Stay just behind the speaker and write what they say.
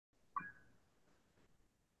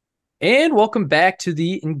And welcome back to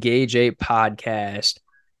the Engage 8 podcast.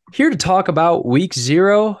 Here to talk about week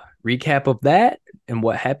 0, recap of that, and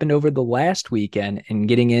what happened over the last weekend, and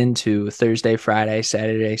getting into Thursday, Friday,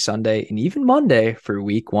 Saturday, Sunday, and even Monday for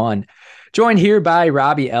week 1. Joined here by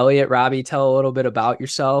Robby Elliott. Robby, tell a little bit about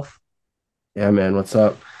yourself. Yeah, man, what's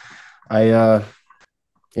up? I'm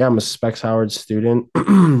a Specs Howard student.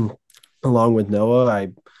 Along with Noah, I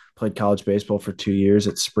played college baseball for 2 years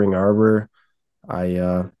at Spring Arbor.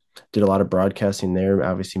 I did a lot of broadcasting there.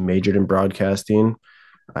 Obviously, majored in broadcasting.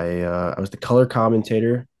 I was the color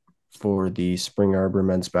commentator for the Spring Arbor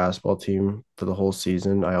men's basketball team for the whole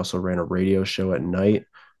season. I also ran a radio show at night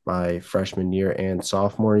my freshman year and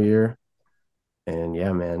sophomore year. And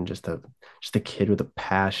yeah, man, just a kid with a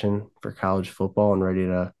passion for college football and ready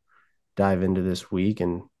to dive into this week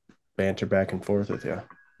and banter back and forth with you.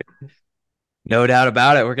 No doubt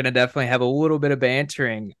about it. We're going to definitely have a little bit of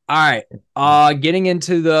bantering. All right. Getting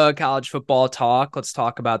into the college football talk, let's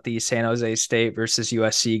talk about the San Jose State versus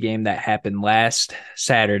USC game that happened last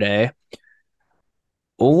Saturday.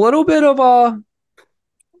 A little bit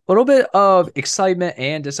of excitement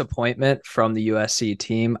and disappointment from the USC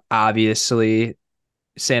team. Obviously,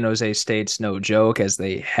 San Jose State's no joke as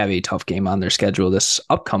they have a tough game on their schedule this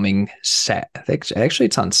upcoming I think actually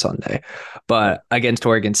it's on Sunday, but against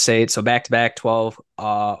Oregon State. So back-to-back 12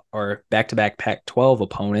 or back-to-back Pac-12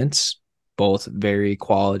 opponents, both very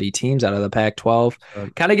quality teams out of the Pac-12.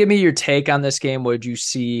 Kind of give me your take on this game. What did you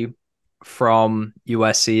see from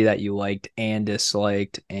USC that you liked and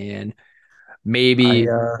disliked, and I maybe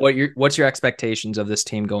what's your expectations of this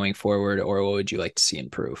team going forward, or what would you like to see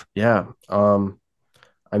improve? yeah.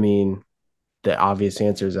 I mean, the obvious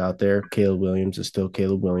answer is out there. Caleb Williams is still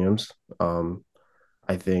Caleb Williams.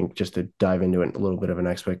 I think just to dive into it, a little bit of an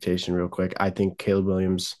expectation real quick. I think he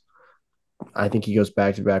goes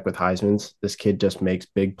back to back with Heisman's. This kid just makes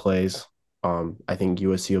big plays. I think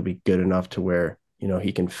USC will be good enough to where,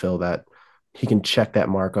 he can he can check that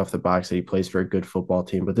mark off the box that he plays for a good football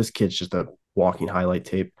team. But this kid's just a walking highlight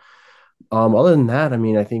tape. Other than that, I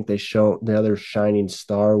mean, I think the other shining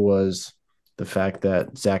star was the fact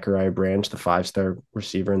that Zachariah Branch, the 5-star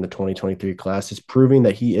receiver in the 2023 class, is proving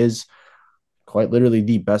that he is quite literally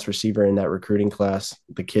the best receiver in that recruiting class.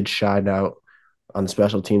 The kid shined out on the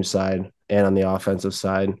special team side and on the offensive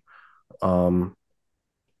side. Um,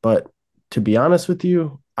 but to be honest with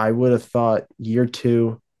you, I would have thought year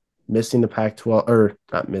 2, missing the Pac-12, or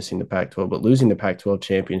not missing the Pac-12, but losing the Pac-12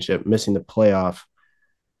 championship, missing the playoff,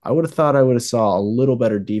 I would have thought I would have saw a little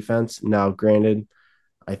better defense. Now, granted,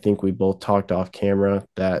 I think we both talked off camera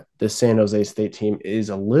that this San Jose State team is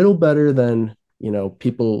a little better than,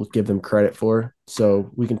 people give them credit for.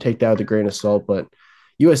 So we can take that with a grain of salt, but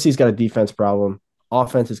USC's got a defense problem.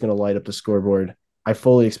 Offense is going to light up the scoreboard. I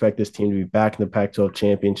fully expect this team to be back in the Pac-12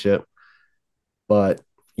 championship. But,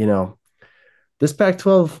 you know, this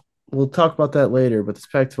Pac-12, we'll talk about that later, but this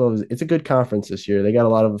Pac-12 it's a good conference this year. They got a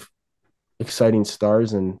lot of exciting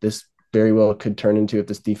stars, and this very well could turn into, if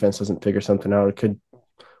this defense doesn't figure something out,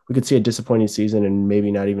 we could see a disappointing season and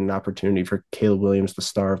maybe not even an opportunity for Caleb Williams, the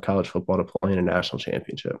star of college football, to play in a national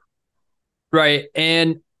championship. Right.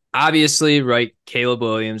 And obviously, right, Caleb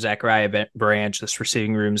Williams, Zachariah Branch, this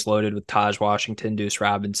receiving room's loaded with Taj Washington, Deuce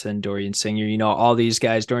Robinson, Dorian Singer. You know, all these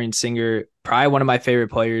guys. Dorian Singer, probably one of my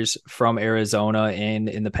favorite players from Arizona and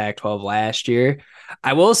in the Pac-12 last year.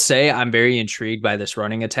 I will say I'm very intrigued by this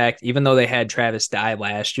running attack, even though they had Travis Dye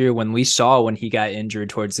last year. When he got injured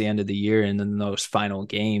towards the end of the year and in those final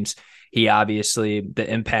games, the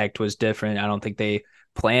impact was different. I don't think they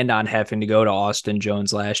planned on having to go to Austin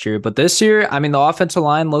Jones last year. But this year, I mean, the offensive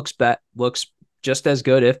line looks just as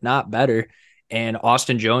good, if not better. And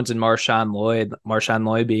Austin Jones and Marshawn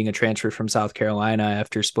Lloyd being a transfer from South Carolina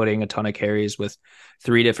after splitting a ton of carries with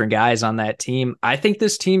 3 different guys on that team. I think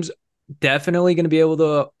this team's definitely going to be able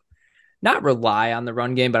to not rely on the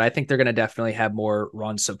run game, but I think they're going to definitely have more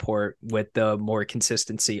run support with the more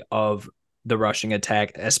consistency of the rushing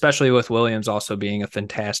attack, especially with Williams also being a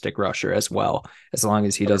fantastic rusher as well, as long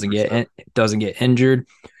as he doesn't get injured.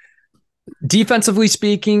 Defensively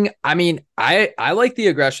speaking, I mean, I like the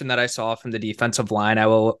aggression that I saw from the defensive line. I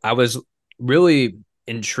was really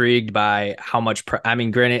intrigued by how much I mean,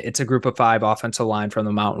 granted, it's a group of 5 offensive line from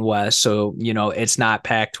the Mountain West, so it's not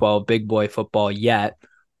Pac-12 big boy football yet,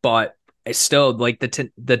 but it's still like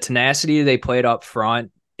the tenacity they played up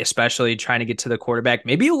front, especially trying to get to the quarterback,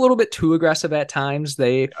 maybe a little bit too aggressive at times.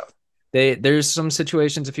 There's some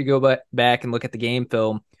situations, if you go back and look at the game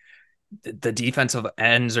film, the defensive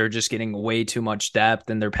ends are just getting way too much depth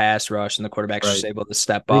in their pass rush, and the quarterback's just Right. able to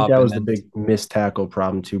step I think up. that And was the then, big missed tackle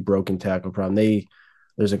problem too, broken tackle problem.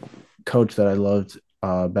 There's a coach that I loved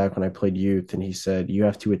back when I played youth, and he said you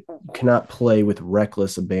cannot play with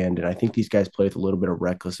reckless abandon. I think these guys play with a little bit of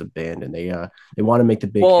reckless abandon. They want to make the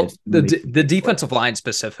big hits, Well, make the the big defensive plays. line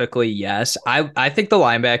specifically, yes. I think the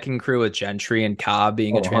linebacking crew with Gentry and Cobb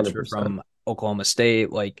being Oh, a transfer 100%. from Oklahoma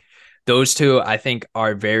State, like those two, I think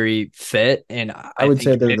are very fit, and I I would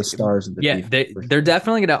say think they're the stars of the yeah, defense for they're sure.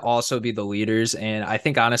 definitely going to also be the leaders. And I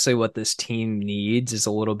think honestly, what this team needs is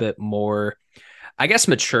a little bit more, I guess,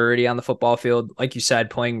 maturity on the football field. Like you said,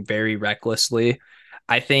 playing very recklessly.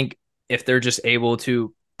 I think if they're just able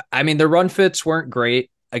to, I mean, their run fits weren't great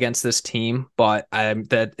against this team, but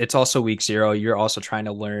that it's also week 0. You're also trying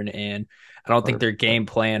to learn, and I don't think their 100%. game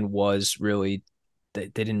plan was really. They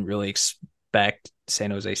didn't really expect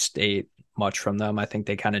San Jose State much from them. I think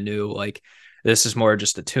they kind of knew like this is more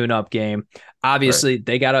just a tune-up game. Right. Obviously,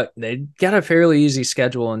 they got a fairly easy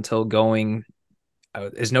schedule until going.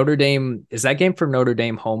 Is Notre Dame, is that game for Notre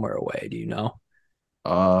Dame home or away? Do you know?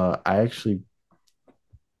 I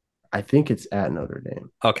think it's at Notre Dame.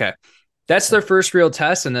 Okay. That's their first real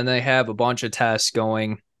test. And then they have a bunch of tests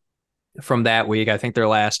going from that week. I think their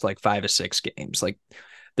last like 5 or 6 games. Like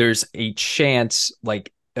there's a chance,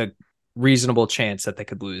 like a reasonable chance that they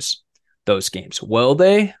could lose those games. Will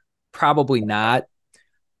they? Probably not,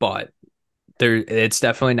 but it's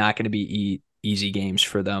definitely not going to be easy games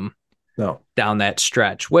for them No, down that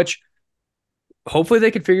stretch, which hopefully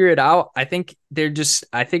they could figure it out. I think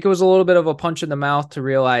it was a little bit of a punch in the mouth to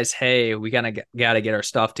realize, hey, we gotta get our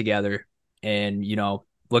stuff together and,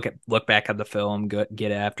 look back at the film,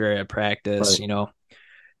 get after it at practice, right.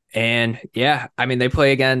 And yeah, I mean, they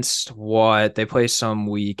play some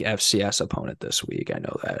weak FCS opponent this week. I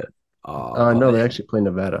know that. No, they actually play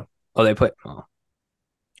Nevada. They play, oh.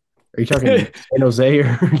 Are you talking San Jose or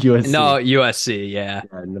No, USC? USC. Yeah.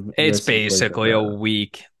 Yeah, It's USC plays basically a Nevada.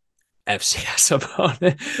 weak FCS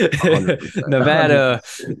opponent. 100%. Nevada,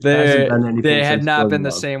 100%. It hasn't they been they anything have since not been Jordan the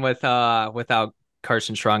Love. same without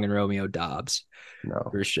Carson Strong and Romeo Dobbs No.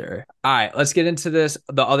 for sure. All right, let's get into this.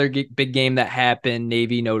 The other big game that happened,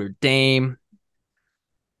 Navy Notre Dame.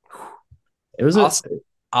 It was I'll a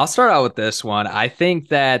I'll start out with this one. I think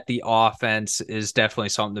that the offense is definitely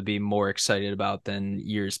something to be more excited about than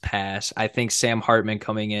years past. I think Sam Hartman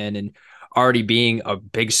coming in and already being a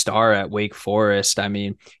big star at Wake Forest. I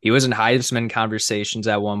mean, he was in Heisman conversations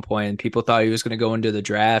at one point, and people thought he was going to go into the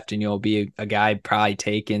draft and be a guy probably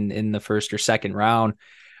taken in the first or second round.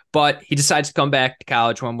 But he decides to come back to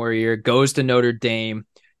college one more year, goes to Notre Dame,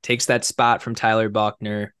 takes that spot from Tyler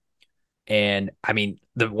Buckner, and I mean,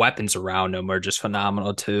 the weapons around him are just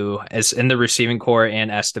phenomenal too, as in the receiving core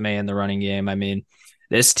and Estime in the running game. I mean,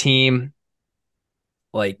 this team,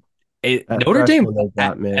 like that Notre Dame, freshman they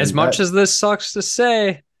got, as man. much as this sucks to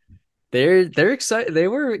say, they're excited. They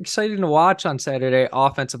were exciting to watch on Saturday,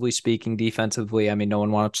 offensively speaking. Defensively, I mean, no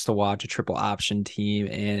one wants to watch a triple option team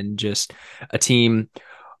and just a team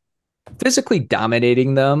physically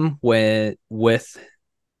dominating them with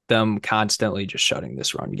them constantly just shutting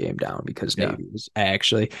this run game down because Yeah. Navy is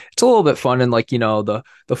actually it's a little bit fun and like the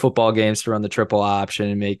football games to run the triple option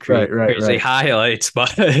and make Right, right, crazy right. highlights,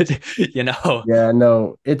 but Yeah,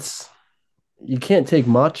 no, it's you can't take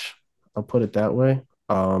much. I'll put it that way.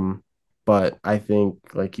 But I think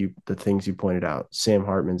the things you pointed out, Sam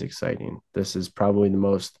Hartman's exciting. This is probably the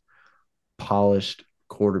most polished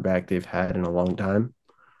quarterback they've had in a long time.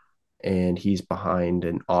 And he's behind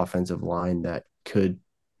an offensive line that could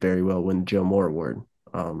very well win the Joe Moore Award.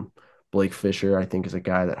 Um, Blake Fisher, I think, is a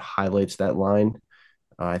guy that highlights that line.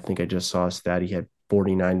 I think I just saw a stat. He had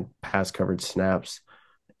 49 pass covered snaps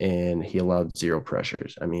and he allowed 0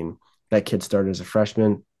 pressures. I mean, that kid started as a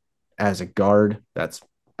freshman, as a guard. That's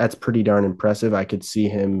pretty darn impressive. I could see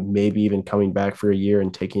him maybe even coming back for a year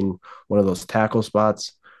and taking one of those tackle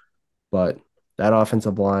spots. But that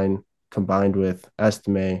offensive line combined with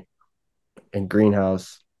Estime and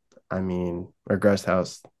Greenhouse, I mean, or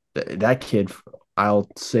Gresthouse, that kid, I'll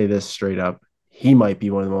say this straight up, he might be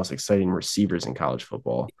one of the most exciting receivers in college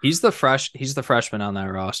football. he's the freshman on that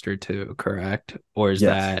roster too, correct? Or is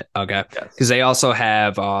Yes. that okay? Yes. Because they also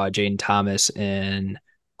have Jaden Thomas and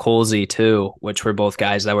Colsey too, which were both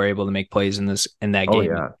guys that were able to make plays in that Oh,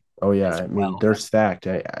 game yeah. Oh, yeah. as I mean, well. they're stacked.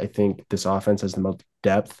 I think this offense has the most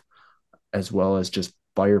depth as well as just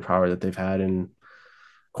firepower that they've had in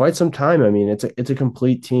quite some time. I mean, it's a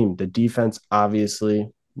complete team. The defense obviously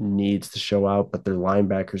needs to show out, but their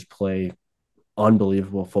linebackers play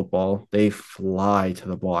unbelievable football. They fly to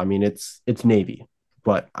the ball. I mean, it's Navy,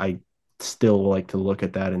 but I still like to look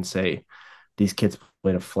at that and say these kids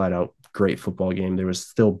played a flat out great football game. There was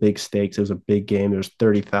still big stakes. It was a big game. There was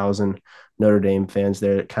 30,000 Notre Dame fans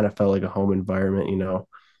there. It kind of felt like a home environment, you know.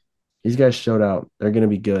 These guys showed out. They're going to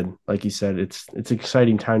be good. Like you said, it's an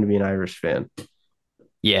exciting time to be an Irish fan.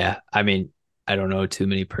 Yeah, I mean, I don't know too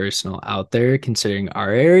many personal out there considering our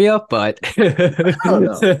area, but I don't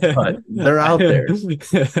know, but they're out there.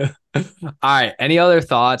 all right. Any other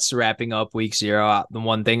thoughts wrapping up week 0? The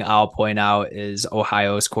one thing I'll point out is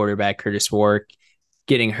Ohio's quarterback Curtis Wark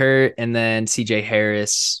getting hurt, and then CJ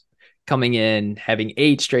Harris coming in having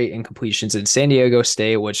 8 straight incompletions in San Diego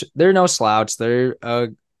State, which they're no slouch. They're a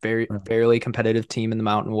very fairly competitive team in the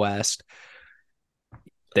Mountain West.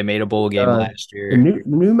 They made a bowl game Uh, last the year.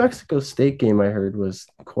 New Mexico State game I heard was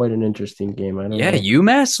quite an interesting game. I don't Yeah, know.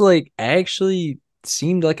 UMass like actually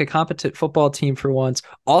seemed like a competent football team for once.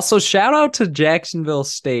 Also, shout out to Jacksonville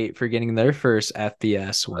State for getting their first FBS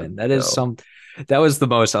Let's win. That is go. some that was the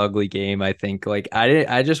most ugly game, I think. Like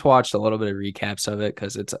I just watched a little bit of recaps of it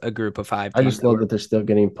because it's a group of 5 I teams just that love were that they're still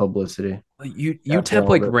getting publicity like after UTEP all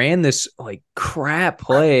like the. ran this like crap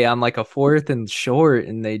play on like a 4th and short,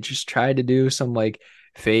 and they just tried to do some like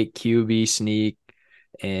fake QB sneak,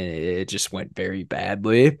 and it just went very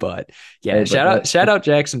badly. But Hey, yeah, but shout out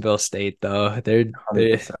Jacksonville State though. They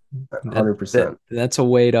 100%, 100%. that's a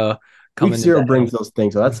way to come Week into zero the brings those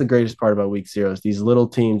things. So that's the greatest part about week zero is these little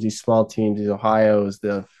teams, these small teams, these Ohio's,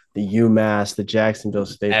 the UMass, the Jacksonville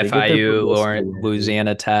State. They get their FIU, publicity, Lawrence, man.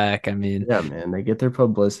 Louisiana Tech. I mean, Yeah, man, they get their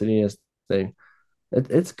publicity as they.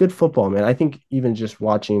 It's good football, man. I think even just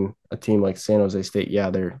watching a team like San Jose State, yeah,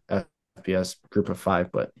 they're FBS group of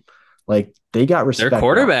 5, but like they got their respect now. I'll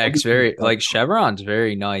quarterback's give them very respect. like Chevron's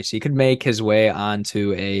very nice. He could make his way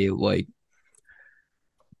onto a like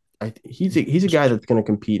He's a guy that's going to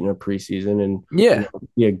compete in a preseason and yeah.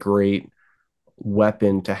 be a great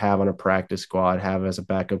weapon to have on a practice squad, have as a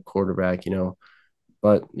backup quarterback.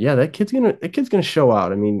 But yeah, that kid's gonna show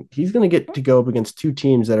out. I mean, he's gonna get to go up against 2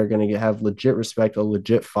 teams that are gonna have legit respect, a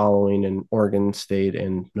legit following in Oregon State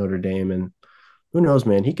and Notre Dame. And who knows,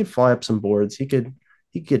 man? He could fly up some boards. He could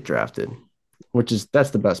get drafted,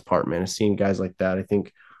 that's the best part, man. Is seeing guys like that. I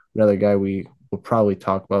think another guy we will probably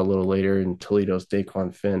talk about a little later in Toledo's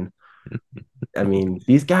Daquan Finn. I mean,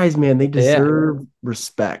 these guys, man, they Yeah. deserve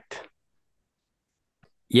respect.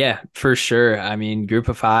 Yeah, for sure. I mean, group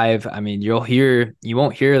of 5, I mean, you won't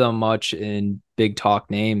hear them much in big talk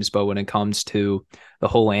names, but when it comes to the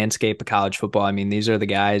whole landscape of college football, I mean, these are the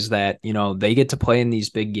guys that, they get to play in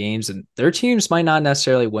these big games, and their teams might not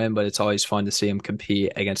necessarily win, but it's always fun to see them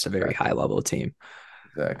compete against a very high Exactly. level team.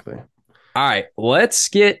 Exactly. All right, let's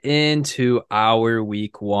get into our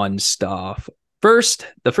week 1 stuff. First,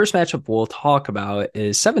 the first matchup we'll talk about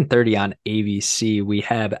is 7:30 on ABC. We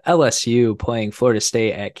have LSU playing Florida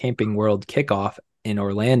State at Camping World Kickoff in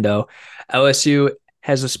Orlando. LSU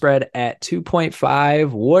has a spread at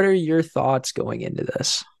 2.5. What are your thoughts going into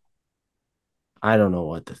this? I don't know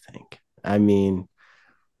what to think. I mean,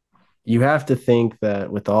 you have to think that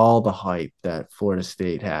with all the hype that Florida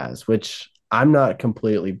State has, which I'm not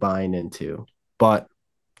completely buying into, but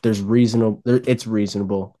it's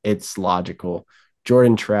reasonable, it's logical.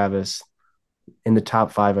 Jordan Travis in the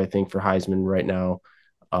top 5, I think, for Heisman right now.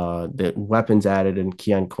 The weapons added in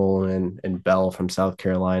Keon Coleman and Bell from South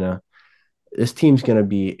Carolina. This team's going to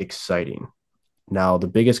be exciting. Now, the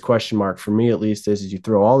biggest question mark for me, at least, is you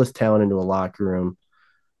throw all this talent into a locker room.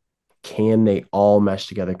 Can they all mesh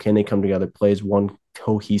together? Can they come together, play as one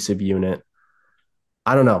cohesive unit?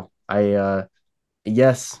 I don't know.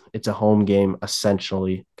 Yes, it's a home game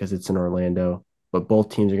essentially because it's in Orlando, but both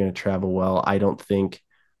teams are going to travel well. I don't think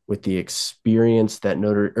with the experience that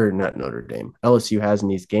not Notre Dame, LSU has in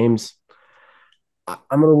these games, I'm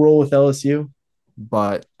going to roll with LSU,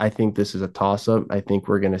 but I think this is a toss up. I think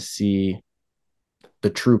we're going to see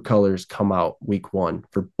the true colors come out week 1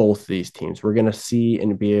 for both these teams. We're going to see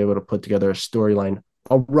and be able to put together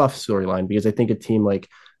a rough storyline, because I think a team like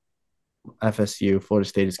FSU, Florida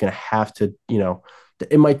State is going to have to,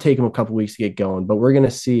 it might take them a couple weeks to get going, but we're going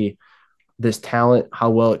to see this talent,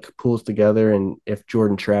 how well it pulls together, and if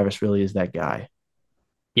Jordan Travis really is that guy.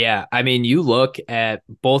 Yeah, I mean, you look at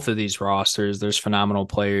both of these rosters, there's phenomenal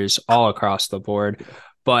players all across the board.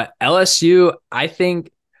 But LSU, I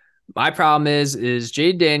think my problem is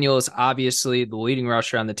Jade Daniels, obviously the leading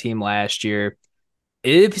rusher on the team last year.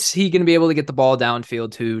 Is he going to be able to get the ball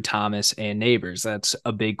downfield to Thomas and Neighbors? That's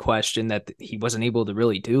a big question that he wasn't able to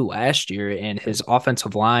really do last year. And his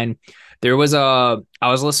offensive line, I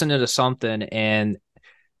was listening to something, and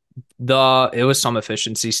it was some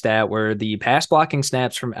efficiency stat where the pass blocking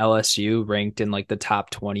snaps from LSU ranked in like the top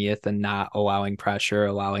 20th and not allowing pressure,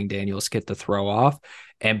 allowing Daniels to get the throw off.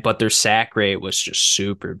 But their sack rate was just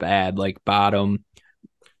super bad, like And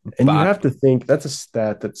you bot. have to think that's a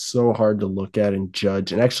stat that's so hard to look at and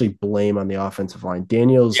judge and actually blame on the offensive line.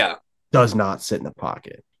 Daniels Yeah. does not sit in the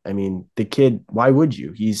pocket. I mean, the kid, why would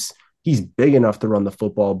you? He's big enough to run the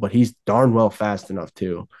football, but he's darn well fast enough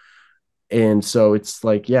too. And so it's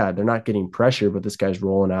like, yeah, they're not getting pressure, but this guy's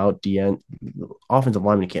rolling out. DN offensive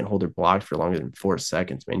linemen can't hold their block for longer than 4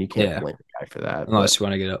 seconds, man. You can't Yeah. blame the guy for that. But Unless you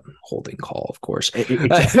want to get a holding call, of course.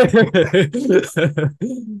 exactly.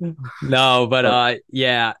 No, but But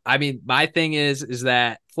yeah. I mean, my thing is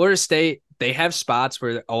that Florida State, they have spots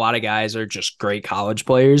where a lot of guys are just great college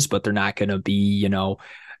players, but they're not going to be, they're not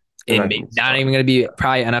going to not even start. going to be Yeah,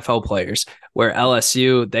 probably NFL players. Where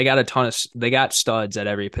LSU, they got studs at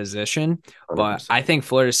every position, but 100%. I think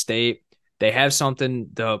Florida State, they have something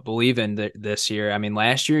to believe in this year. I mean,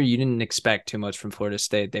 last year you didn't expect too much from Florida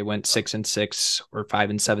State. They went 6-6 or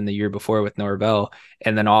 5-7 the year before with Norvell,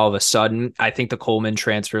 and then all of a sudden, I think the Coleman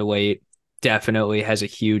transfer late definitely has a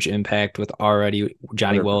huge impact with already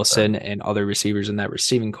Johnny 100%. Wilson and other receivers in that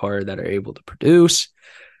receiving core that are able to produce.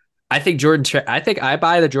 I think I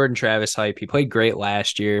buy the Jordan Travis hype. He played great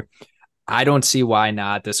last year. I don't see why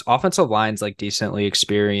not. This offensive line's like decently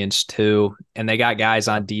experienced too, and they got guys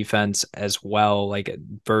on defense as well, like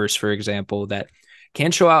Verse, for example, that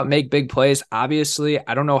can show out and make big plays. Obviously,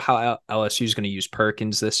 I don't know how LSU is going to use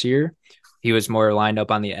Perkins this year. He was more lined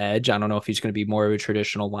up on the edge. I don't know if he's going to be more of a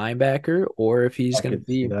traditional linebacker or if he's I going to could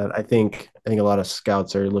see be that. I think a lot of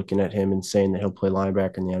scouts are looking at him and saying that he'll play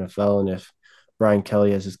linebacker in the NFL. And if Brian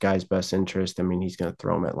Kelly has his guy's best interest, I mean, he's going to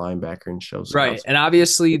throw him at linebacker and show right. scouts. And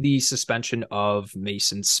obviously, the suspension of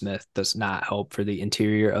Mason Smith does not help for the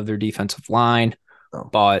interior of their defensive line. So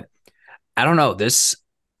But I don't know.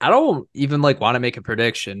 I don't even like want to make a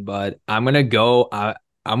prediction, but I'm gonna go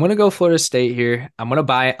Florida State here. I'm gonna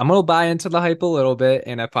buy into the hype a little bit,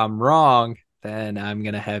 and if I'm wrong, then I'm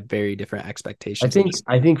gonna have very different I expectations of think this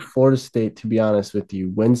I game. think Florida State, to be honest with you,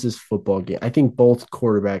 wins this football game. I think both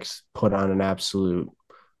quarterbacks put on an absolute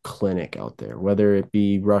clinic out there, whether it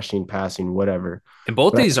be rushing, passing, whatever. And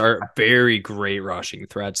both But these are very great rushing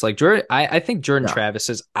threats. Like Jordan, I think Jordan yeah, Travis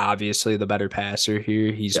is obviously the better passer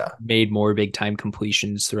here. He's yeah, made more big time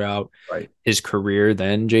completions throughout right. his career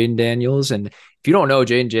than Jaden Daniels. And if you don't know,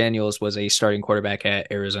 Jaden Daniels was a starting quarterback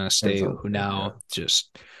at Arizona State, Arizona who State, yeah. now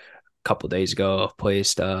just a couple days ago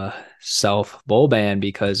placed a self bowl ban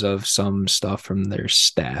because of some stuff from their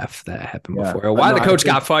staff that happened Yeah. before. Why No, the I coach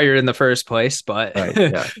think got fired in the first place, but right.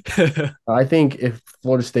 Yeah. I think if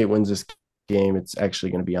Florida State wins this game, it's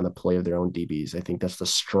actually going to be on the play of their own DBs. I think that's the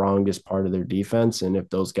strongest part of their defense. And if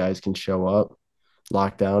those guys can show up,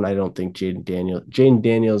 lock down, I don't think Jaden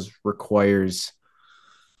Daniels requires,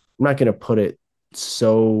 I'm not going to put it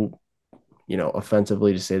so,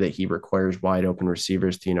 offensively to say that he requires wide open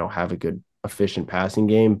receivers to, have a good, efficient passing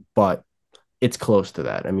game, but it's close to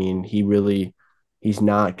that. I mean, he's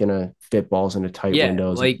not going to fit balls into tight yeah,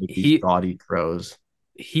 windows and like make these gaudy throws.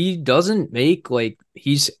 he doesn't make like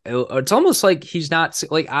it's almost like he's not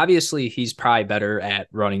like obviously he's probably better at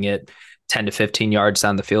running it 10 to 15 yards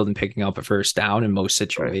down the field and picking up a first down in most Right.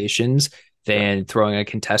 situations Yeah. than throwing a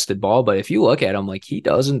contested ball. But if you look at him, like he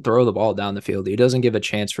doesn't throw the ball down the field. He doesn't give a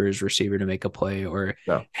chance for his receiver to make a play or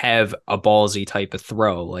No. have a ballsy type of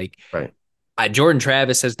throw. Like Right. Jordan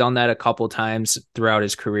Travis has done that a couple times throughout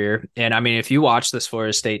his career. And I mean, if you watch this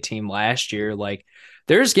Florida State team last year, like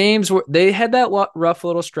there's games where they had that rough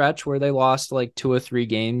little stretch where they lost like 2 or 3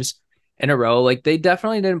 games in a row. Like they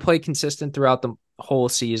definitely didn't play consistent throughout the whole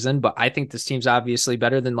season, but I think this team's obviously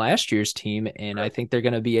better than last year's team. And I Right. think they're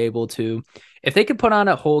going to be able to, if they could put on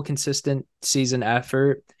a whole consistent season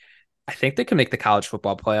effort, I think they can make the college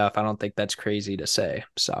football playoff. I don't think that's crazy to say.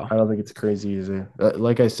 So. I don't think it's crazy either.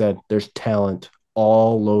 Like I said, there's talent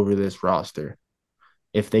all over this roster.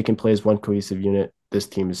 If they can play as one cohesive unit, this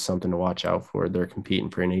team is something to watch out for. They're competing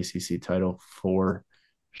for an ACC title for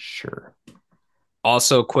sure.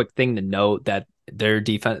 Also, quick thing to note that their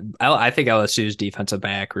defense, I think LSU's defensive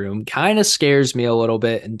back room kind of scares me a little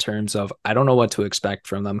bit in terms of I don't know what to expect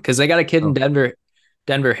from them because they got a kid in Oh,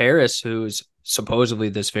 Denver Harris, who's supposedly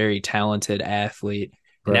this very talented athlete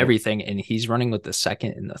and right. everything, and he's running with the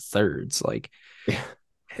second and the thirds. Like You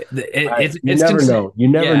it's never know. You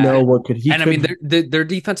never yeah. know what could he And I mean, could. their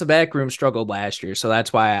defensive back room struggled last year, so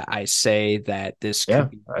that's why I say that this Yeah,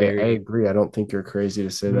 could be I very. agree. I don't think you're crazy to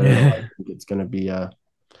say that at all. I think it's going to be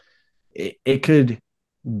it could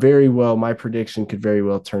very well. My prediction could very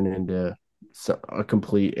well turn into a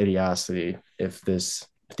complete idiocity if these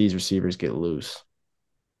receivers get loose.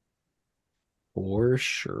 For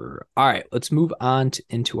sure. All right, let's move on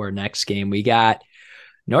into our next game. We got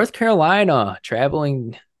North Carolina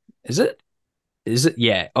traveling. Is it? Is it?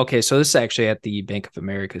 Yeah. Okay. So this is actually at the Bank of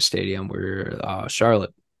America Stadium where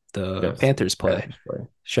Charlotte the Yes, Panthers play. Panthers play.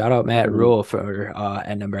 Shout out Matt And Rule for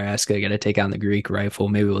at Nebraska. Got to take on the Greek rifle.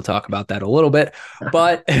 Maybe we'll talk about that a little bit.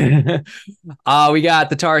 But we got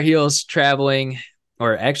the Tar Heels traveling,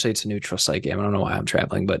 or actually it's a neutral site game. I don't know why I'm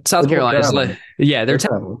traveling, but South they're both Carolina's traveling. yeah, They're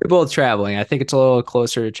traveling. they're both traveling. I think it's a little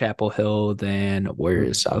closer to Chapel Hill than where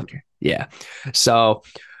is South Mhm. Carolina? Yeah. So,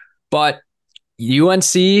 but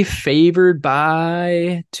UNC favored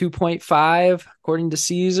by 2.5 according to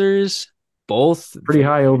Caesars. Both Pretty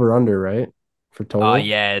high over under, right? For total.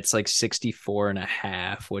 yeah, it's like 64 and a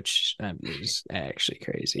half, which is actually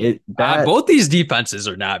crazy. It that Both these defenses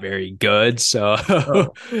are not very good. So,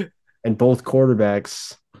 oh. And both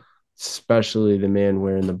quarterbacks, especially the man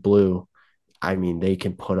wearing the blue, I mean, they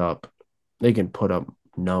can put up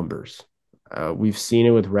numbers. We've seen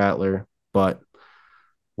it with Rattler, but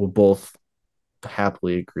we'll both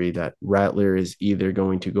happily agree that Rattler is either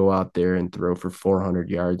going to go out there and throw for 400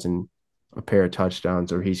 yards and a pair of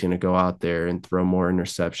touchdowns, or he's going to go out there and throw more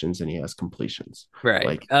interceptions than he has completions. right.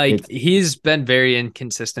 Like Like it's he's been very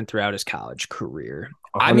inconsistent throughout his college career.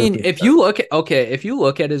 I mean, if 100%. you look at if you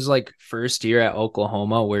look at his like first year at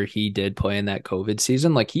Oklahoma where he did play in that COVID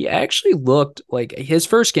season, like he actually looked like his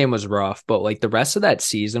first game was rough, but like the rest of that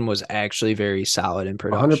season was actually very solid in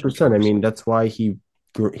production 100%. for I him. mean, that's why he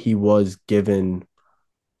was given.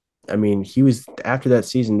 I mean, he was after that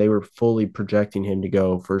season, they were fully projecting him to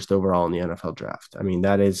go first overall in the NFL draft. I mean,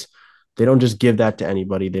 that is, they don't just give that to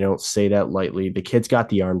anybody. They don't say that lightly. The kid's got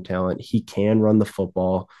the arm talent. He can run the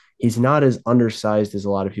football. He's not as undersized as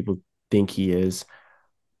a lot of people think he is,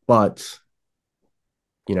 but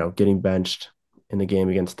getting benched in the game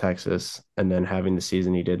against Texas and then having the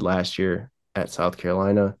season he did last year at South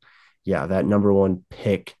Carolina, yeah, that number one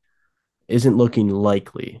pick isn't looking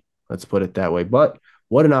likely. Let's put it that way. But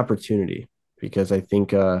what an opportunity, because I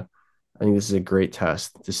think this is a great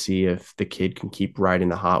test to see if the kid can keep riding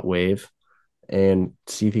the hot wave and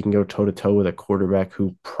see if he can go toe to toe with a quarterback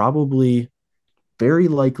who probably very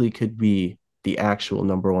likely could be the actual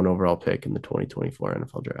number one overall pick in the 2024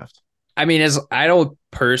 NFL draft. I mean, as I don't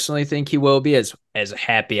personally think he will be as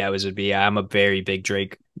happy I was to be. I'm a very big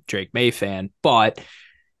Drake May fan, but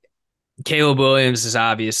Caleb Williams is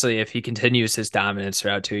obviously, if he continues his dominance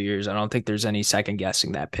throughout 2 years, I don't think there's any second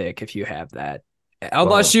guessing that pick if you have that.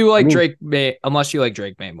 Unless Well, you I like mean, Unless you like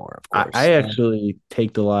Drake May more, of I course. actually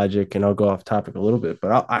take the logic, and I'll go off topic a little bit,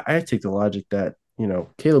 but I take the logic that,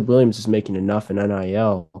 Caleb Williams is making enough in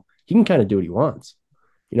NIL. He can kind of do what he wants.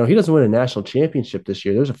 He doesn't win a national championship this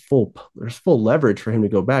year. There's full leverage for him to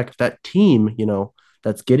go back. If that team,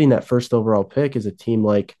 that's getting that first overall pick is a team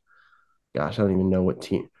like, gosh, I don't even know what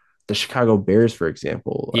team, the Chicago Bears, for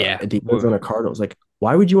example, Yeah. the Arizona Cardinals. Like,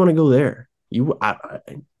 why would you want to go there?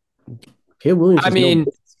 Caleb Williams I is no, mean,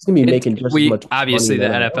 he's gonna be making just as we much money obviously in the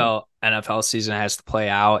NIL. NFL season has to play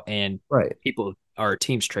out, and Right, people our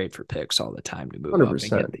teams trade for picks all the time to move up and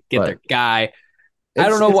 100%. get But their guy. I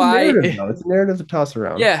don't it's know it's a why. narrative though. It's a narrative to toss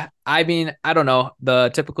around. Yeah, I mean, I don't know.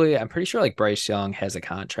 I'm pretty sure like Bryce Young has a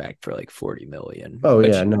contract for like 40 million, Oh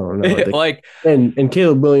yeah, which no, no. like And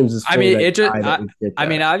Caleb Williams is I fully mean, that guy that would get I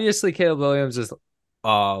mean, that. obviously Caleb Williams is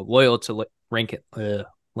loyal to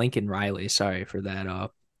Lincoln Riley. Sorry for that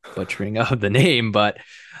butchering of the name, but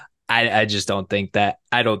I just don't think that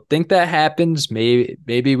happens.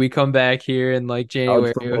 Maybe we come back here in like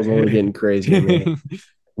College football's only January. getting crazier, man.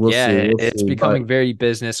 We'll see. Yeah, We'll it's see. But becoming very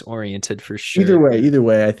business oriented for either sure. way, either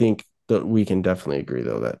way, I think that we can definitely agree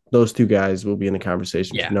though that those two guys will be in the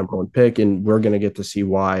conversation for Yeah. the number one pick, and we're gonna get to see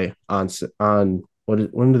why on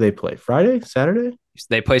when do they play? Friday, Saturday?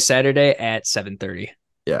 They play Saturday at 7:30.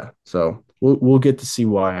 Yeah. So we'll get to see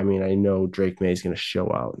why. I mean, I know Drake May is gonna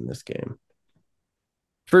show out in this game.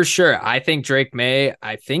 For sure. I think Drake May,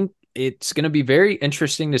 I think it's going to be very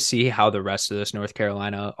interesting to see how the rest of this North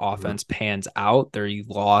Carolina Mhm. offense pans out. They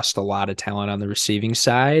lost a lot of talent on the receiving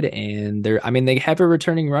side, and they have a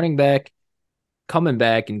returning running back coming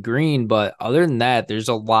back in Green, but other than that, there's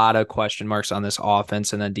a lot of question marks on this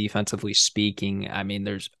offense. And then defensively speaking, I mean,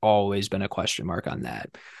 there's always been a question mark on that.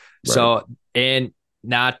 Right. So, and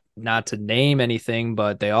not to name anything,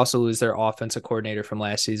 but they also lose their offensive coordinator from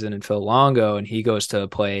last season in Phil Longo, and he goes to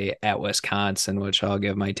play at Wisconsin, which I'll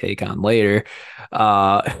give my take on later.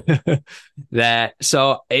 Uh, that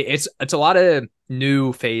so it's a lot of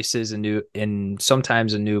new faces and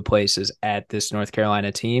sometimes in new places at this North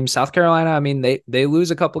Carolina team. South Carolina, I mean, they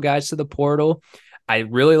lose a couple guys to the portal. I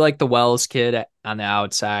really like the Wells kid on the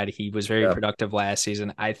outside. He was very Yeah. productive last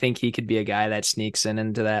season. I think he could be a guy that sneaks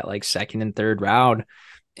into that like second and third round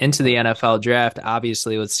into the NFL draft.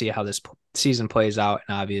 Obviously, let's see how this season plays out.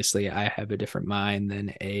 And obviously, I have a different mind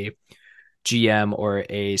than a GM or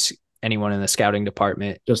a anyone in the scouting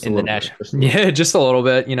department Just a in the little bit. national. Just a little bit. Yeah, just a little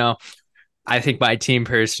bit. I think my team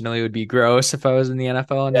personally would be gross if I was in the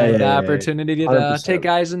NFL and Yeah, had yeah, the yeah, yeah. opportunity to take 100%.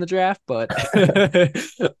 guys in the draft. But,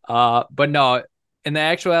 but no, in the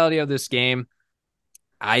actuality of this game,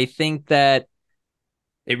 I think that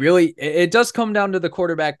it does come down to the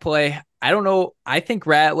quarterback play. I don't know. I think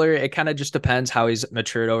Rattler, it kind of just depends how he's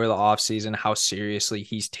matured over the offseason, how seriously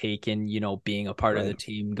he's taken, being a part of the Right.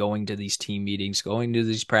 team, going to these team meetings, going to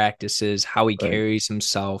these practices, how he Right. carries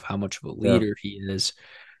himself, how much of a Yeah. leader he is.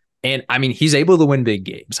 And I mean, he's able to win big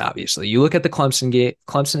games, obviously. You look at the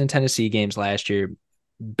Clemson and Tennessee games last year,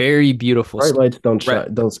 very beautiful. Bright lights don't Right.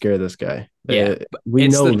 shine, don't scare this guy. Yeah, but We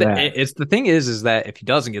know that. it's the thing is that if he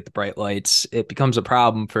doesn't get the bright lights, it becomes a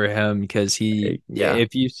problem for him because Yeah.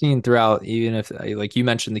 if you've seen throughout, even if like you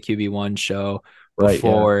mentioned the QB1 show Right. Yeah.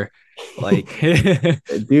 before, like I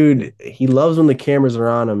Dude, he loves when the cameras are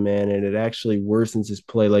on him, man, and it actually worsens his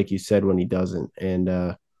play, like you said, when he doesn't. And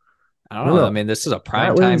I don't don't know. I know. mean, this is a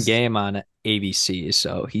primetime Rattlers. game on ABC,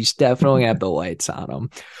 so he's definitely have the lights on him.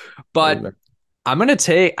 But I'm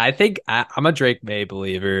a Drake May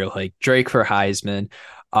believer, like Drake for Heisman.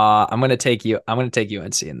 I'm gonna take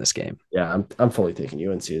UNC in this game. Yeah, I'm fully taking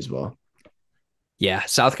UNC as well. Yeah,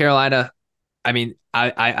 South Carolina. I mean,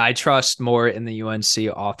 I trust more in the UNC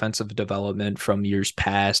offensive development from years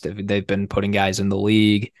past. If they've been putting guys in the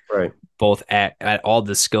league, Right. both at all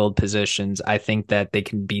the skilled positions. I think that they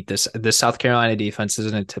can beat this. The South Carolina defense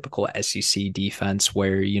isn't a typical SEC defense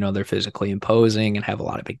where, they're physically imposing and have a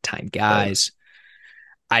lot of big time Right. guys.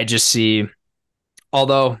 I just see,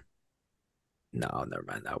 although, no, never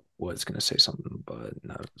mind. I was going to say something, but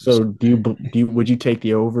no. So would you take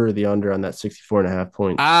the over or the under on that 64.5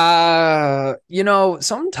 points?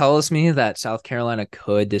 Something tells me that South Carolina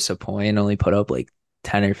could disappoint and only put up like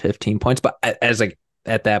 10 or 15 points. But as like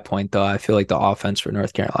at that point, though, I feel like the offense for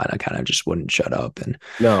North Carolina kind of just wouldn't shut up. And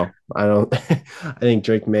No, I don't. I think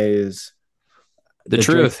Drake May is the the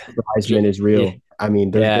Drake truth, Heisman is yeah, real. I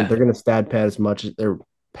mean, yeah, they're gonna stat pad as much as they're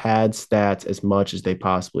pad stats as much as they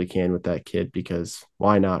possibly can with that kid because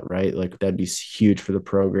why not, right? Like that'd be huge for the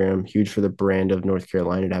program, huge for the brand of North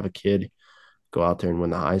Carolina to have a kid go out there and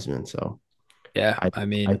win the Heisman. So yeah. I I I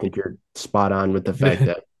mean, think you're spot on with the fact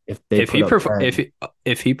that if they if put he up perf- 10,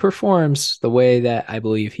 if he performs the way that I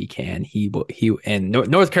believe he can, he and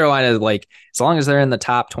North Carolina, like as long as they're in the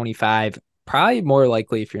top 25, probably more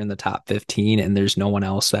likely if you're in the top 15 and there's no one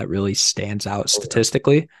else that really stands out oh yeah,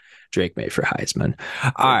 statistically, Drake May for Heisman.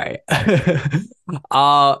 All Drake. right.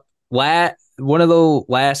 uh one of the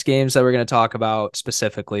last games that we're going to talk about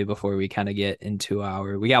specifically before we kind of get into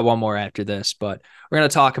we got one more after this, but we're going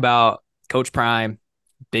to talk about Coach Prime,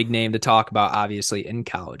 big name to talk about, obviously, in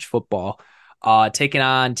college football. Taking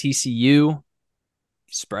on TCU,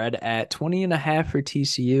 spread at 20.5 for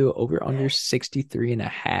TCU, over under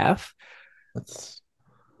 63.5. That's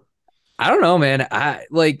I don't know, man.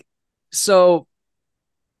 So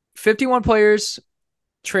 51 players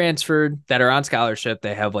transferred that are on scholarship.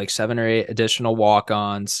 They have like 7 or 8 additional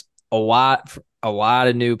walk-ons. A lot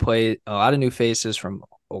of new faces from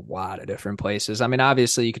a lot of different places. I mean,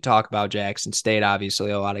 obviously you could talk about Jackson State,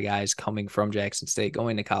 obviously a lot of guys coming from Jackson State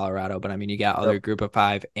going to Colorado, but I mean, you got yep. other group of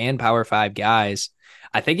 5 and Power 5 guys.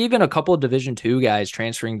 I think even a couple of Division 2 guys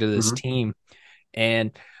transferring to this Mm-hmm. team,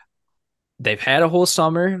 and they've had a whole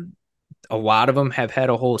summer. A lot of them have had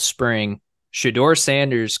a whole spring. Shador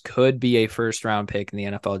Sanders could be a first round pick in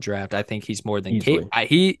the NFL draft. I think he's more than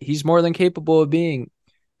Easily. he's more than capable of being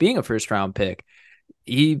a first round pick.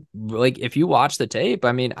 He like if you watch the tape,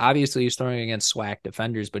 I mean, obviously he's throwing against SWAC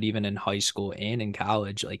defenders, but even in high school and in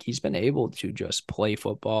college, like he's been able to just play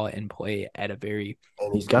football and play at a very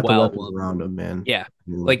And he's got the well weapons level. around him, man. Yeah. I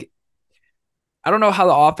mean, Like I don't know how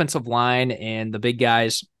the offensive line and the big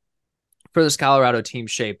guys for this Colorado team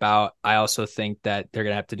shape out. I also think that they're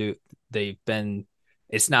gonna have to do. They've been.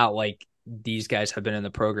 It's not like these guys have been in the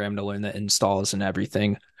program to learn the installs and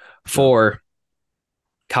everything no. for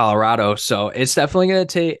Colorado. So it's definitely gonna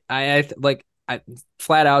take. I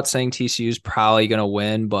flat out saying TCU is probably gonna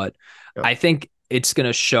win, but Yep. I think it's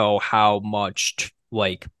gonna show how much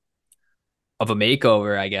like of a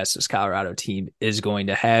makeover I guess this Colorado team is going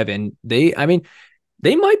to have, and I mean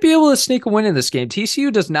they might be able to sneak a win in this game.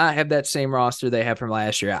 TCU does not have that same roster they had from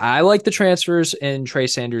last year. I like the transfers in Trey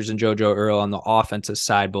Sanders and JoJo Earl on the offensive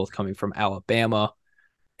side, both coming from Alabama.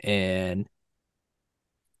 And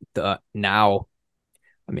I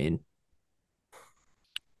mean,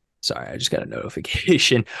 sorry, I just got a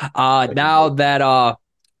notification. Now that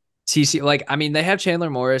TCU, like, I mean, they have Chandler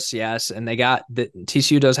Morris, yes, and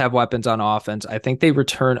TCU does have weapons on offense. I think they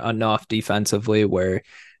return enough defensively where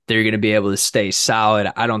they're going to be able to stay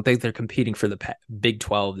solid. I don't think they're competing for the Big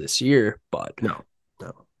 12 this year, but No,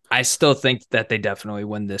 no, I still think that they definitely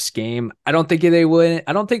win this game. I don't think they win.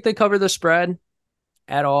 I don't think they cover the spread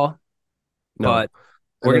at all, no. but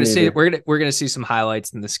I don't either. we're gonna see some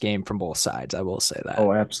highlights in this game from both sides. I will say that.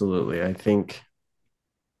 Oh, absolutely. I think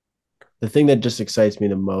the thing that just excites me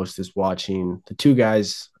the most is watching the two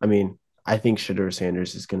guys. I mean, I think Shedeur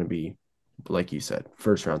Sanders is going to be, like you said,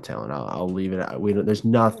 first round talent. I'll leave it. There's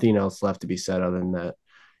nothing else left to be said other than that.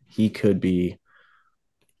 He could be.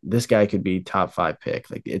 This guy could be top 5 pick.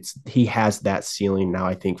 Like he has that ceiling now.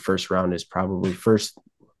 I think first round is probably first,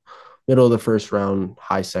 middle of the first round,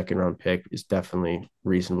 high second round pick is definitely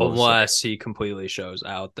reasonable to say. Unless he completely shows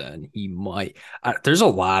out, then he might. There's a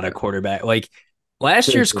lot of quarterback. Like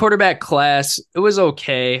last year's Seriously, quarterback class, it was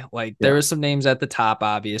okay. Like there yeah. were some names at the top,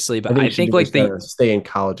 obviously, I but I think think Shadeur's like got the to stay in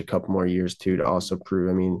college a couple more years too to also prove.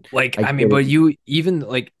 I mean, like I I mean, get it. but you even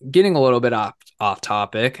like getting a little bit off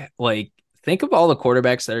topic, like think of all the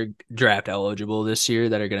quarterbacks that are draft eligible this year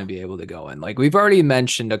that are going to be able to go in. Like we've already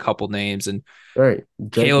mentioned a couple names and All right,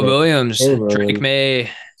 Drake Caleb May, Williams, Caleb Drake Williams, May,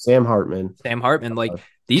 Sam Hartman, Sam Hartman, like uh,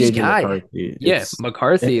 these JJ guys, McCarthy. yeah, It,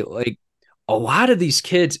 McCarthy, like a lot of these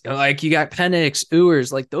kids, like you got Penix,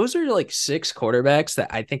 Ewers, like those are like 6 quarterbacks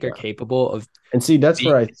that I think are yeah. capable of And see, being.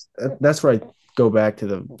 that's where I go back to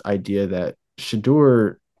the idea that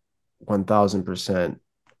Shador 1000%.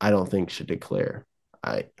 I don't think should declare.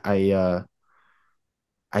 I I uh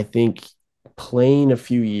I think playing a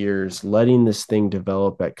few years, letting this thing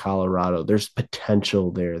develop at Colorado, there's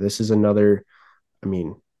potential there. This is another. I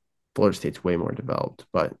mean, Florida State's way more developed,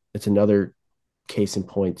 but it's another case in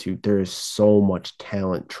point to there is so much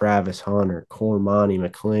talent. Travis Hunter, Cormani,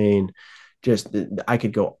 McLean, just I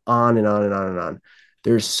could go on and on and on and on.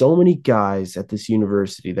 There's so many guys at this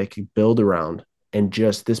university that could build around, and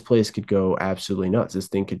just this place could go absolutely nuts. This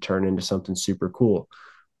thing could turn into something super cool.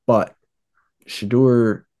 But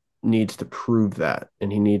Shador needs to prove that,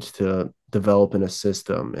 and he needs to develop in a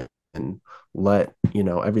system and let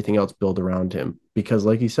everything else build around him. Because,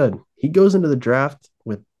 like you said, he goes into the draft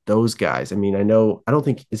with those guys. I mean, I don't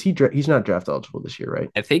think is he he's not draft eligible this year, right?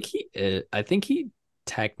 I think he is, I think he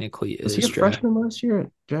technically Was he is a draft. freshman last year at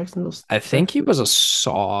Jacksonville I think he State? was a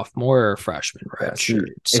sophomore or a freshman Yeah. red See, shirt.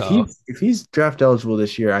 So if he's draft eligible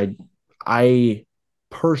this year, I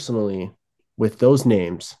personally, with those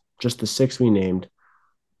names, just the 6 we named,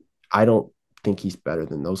 I don't think he's better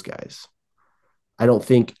than those guys. I don't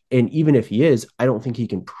think, and even if he is, I don't think he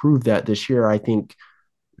can prove that this year. I think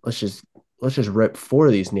let's just let's just rip 4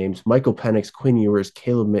 of these names: Michael Penix, Quinn Ewers,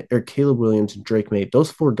 Caleb Williams, and Drake May.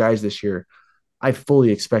 Those 4 guys this year, I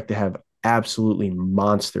fully expect to have absolutely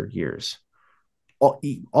monster years.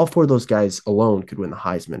 All 4 of those guys alone could win the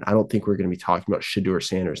Heisman. I don't think we're going to be talking about Shedeur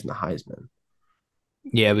Sanders and the Heisman.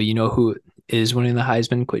 yeah, but you know who is winning the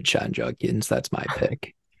Heisman? Quinshon Judkins. That's my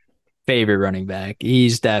pick. Favorite running back.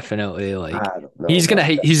 He's definitely I like don't know about that. he's gonna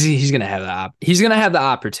have he's gonna have the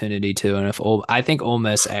opportunity to. And if I think Ole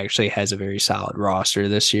Miss actually has a very solid roster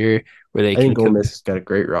this year where they I can think Ole Miss has got a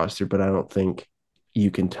great roster, but I don't think you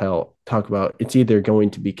can talk about it's either going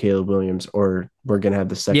to be Caleb Williams or we're going to have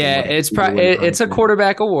the second yeah, wide it's receiver win the it's a Heisman.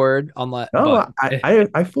 quarterback award unless No, but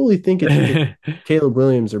I fully think it's either Caleb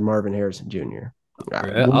Williams or Marvin Harrison Jr.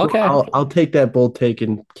 okay. I'll take that bold take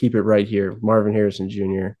and keep it right here. Marvin Harrison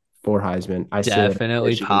Jr. for Heisman. I say that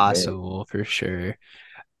Definitely Michigan fan. possible for sure.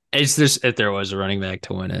 It's just if there was a running back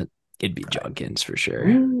to win it, it'd be Judkins for sure.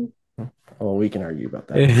 Mm. Oh, we can argue about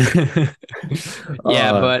that.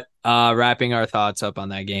 Yeah, Uh, but wrapping our thoughts up on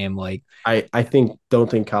that game, like I think don't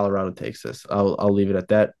think Colorado takes this. I'll leave it at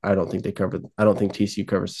that. I don't think they cover. I don't think TCU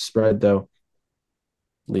covers the spread though.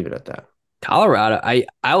 Leave it at that. Colorado,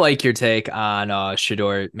 I like your take on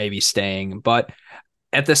Shador maybe staying, but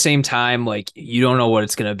at the same time, like you don't know what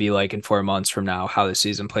it's gonna be like in 4 months from now, how the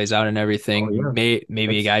season plays out and Oh everything. yeah,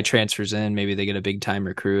 Maybe a that's guy transfers in, maybe they get a big time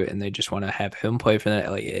recruit and they just want to have him play for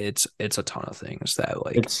that. Like it's a ton of things that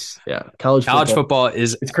like it's yeah. College college football. football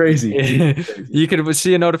is It's crazy. It's crazy. you could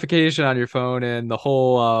see a notification on your phone and the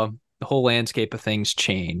whole landscape of things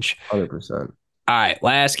change. 100%. All right,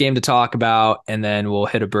 last game to talk about, and then we'll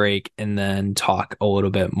hit a break and then talk a little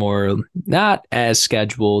bit more, not as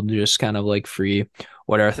scheduled, just kind of like free,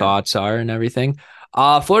 what our Yeah. thoughts are and everything.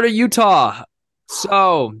 Florida, Utah.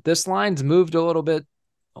 So this line's moved a little bit.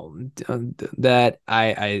 That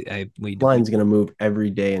I lead to believe Line's gonna move every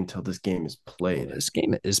day until this game is played. this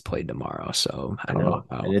game is played tomorrow, so I I don't know know,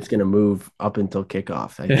 and how. it's gonna move up until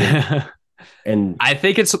kickoff. I think And I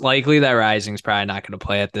think it's likely that Rising's probably not going to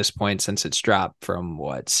play at this point since it's dropped from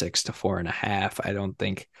what 6 to 4.5. I don't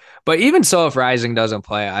think, but even so, if Rising doesn't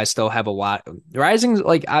play, I still have a lot. Rising's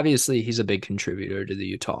like obviously he's a big contributor to the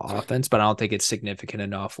Utah offense, but I don't think it's significant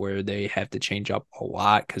enough where they have to change up a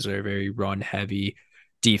lot because they're a very run heavy,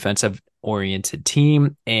 defensive oriented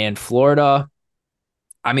team. And Florida,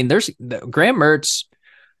 I mean, there's Graham Mertz.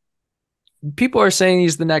 People are saying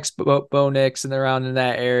he's the next Bo Nix and around in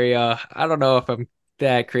that area. I don't know if I'm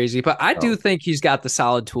that crazy, but I do oh, think he's got the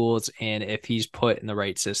solid tools. And if he's put in the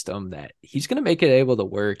right system, that he's going to make it able to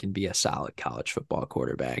work and be a solid college football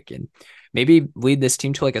quarterback and maybe lead this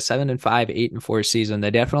team to like a 7-5, 8-4 season. They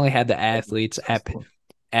definitely had the that'd be athletes successful.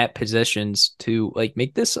 at positions to like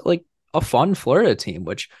make this like a fun Florida team,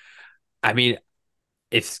 which I mean,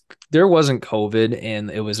 if there wasn't COVID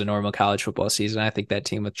and it was a normal college football season, I think that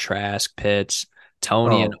team with Trask, Pitts,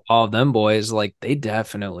 Tony, and Oh, all of them boys, like they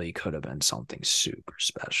definitely could have been something super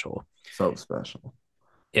special so special.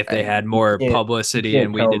 if they And had more you publicity can't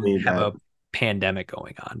and we tell didn't me have that. a pandemic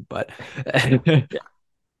going on. But Yeah.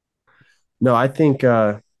 No, I think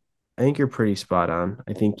you're pretty spot on.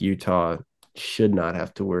 I think Utah should not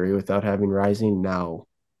have to worry without having Rising. Now,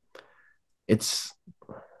 it's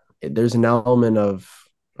there's an element of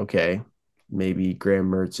okay, maybe Graham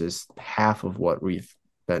Mertz is half of what we've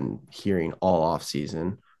been hearing all off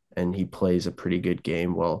season, and he plays a pretty good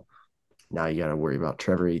game. Well, now you got to worry about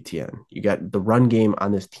Trevor Etienne. You got the run game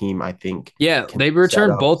on this team. I think yeah, can they set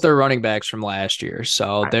returned up. both their running backs from last year.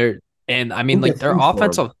 So I they're and I mean think like that's huge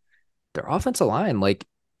for him. their offensive line, like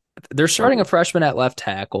they're I starting a mean, freshman at left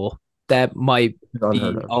tackle. That might it's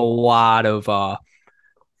unheard be of. a lot of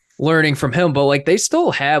learning from him, but like they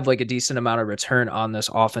still have like a decent amount of return on this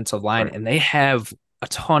offensive line, Right. and they have a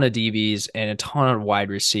ton of DBs and a ton of wide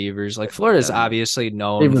receivers. Like Florida is Yeah, obviously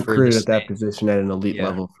they've known for the recruited at that state. position at an elite Yeah.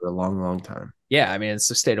 level for a long, long time. Yeah, I mean it's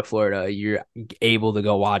the state of Florida. You're able to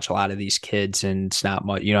go watch a lot of these kids, and it's not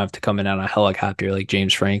much. You don't have to come in on a helicopter like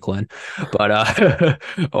James Franklin, but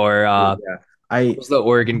or Yeah, I was the I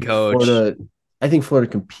Oregon think coach. Florida. I think Florida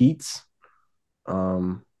competes.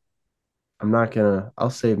 Um, I'm not gonna. I'll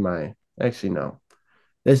save my. Actually, no.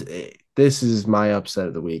 This this is my upset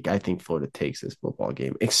of the week. I think Florida takes this football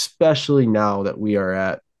game, especially now that we are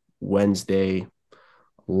at Wednesday,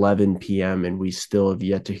 11 p.m. and we still have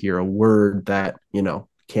yet to hear a word that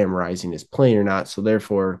Cam Rising is playing or not. So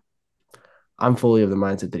therefore, I'm fully of the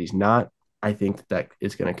mindset that he's not. I think that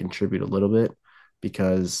is going to contribute a little bit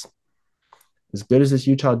because as good as this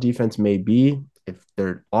Utah defense may be, if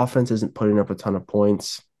their offense isn't putting up a ton of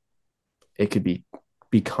points, it could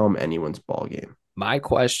become anyone's ball game. My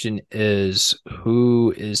question is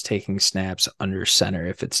who is taking snaps under center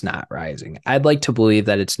if it's not Rising? I'd like to believe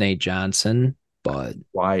that it's Nate Johnson, but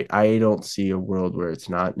Why I don't see a world where it's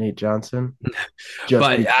not Nate Johnson, just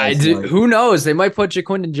but I because do like who knows? They might put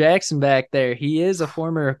Jaquindon Jackson back there. He is a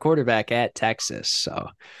former quarterback at Texas, so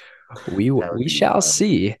that would we be shall wild.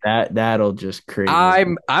 see. That'll just create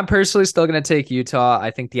I'm personally still going to take Utah.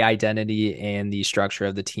 I think the identity and the structure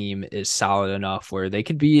of the team is solid enough where they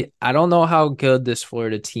could be. I don't know how good this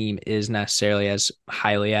Florida team is necessarily as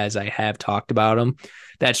highly as I have talked about them.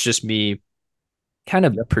 That's just me kind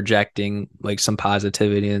of yep. projecting like some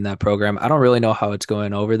positivity in that program. I don't really know how it's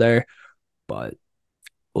going over there, but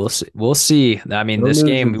we'll see. We'll see. I mean, No this news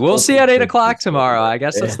game we'll until see at 8 o'clock consensus, tomorrow. but I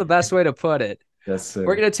guess that's yeah. the best way to put it. Yes,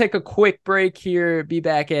 We're sir. gonna take a quick break here, be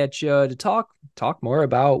back at you to talk more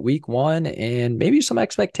about week one and maybe some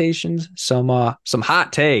expectations, some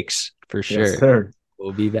hot takes for Yes, sure. sir.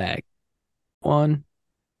 We'll be back. One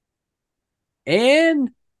and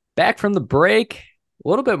back from the break. A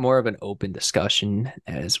little bit more of an open discussion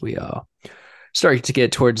as we start to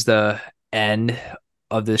get towards the end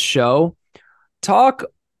of this show. Talk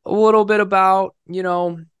a little bit about,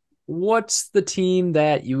 what's the team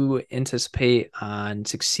that you anticipate on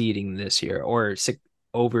succeeding this year or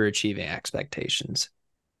overachieving expectations?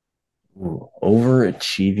 Ooh,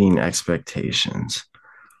 overachieving expectations.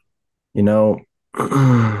 You know,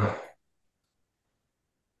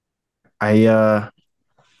 I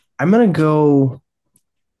I'm gonna go.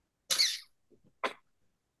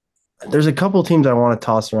 There's a couple teams I want to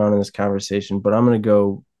toss around in this conversation, but I'm gonna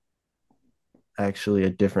go actually a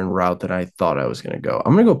different route than I thought I was gonna go.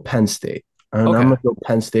 I'm gonna go Penn State. And I'm Okay. gonna go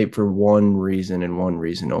Penn State for one reason and one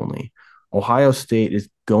reason only. Ohio State is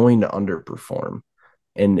going to underperform.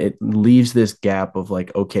 And it leaves this gap of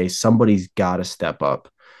like, okay, somebody's got to step up.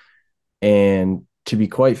 And to be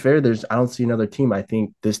quite fair, I don't see another team. I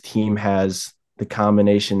think this team has the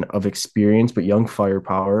combination of experience but young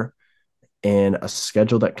firepower and a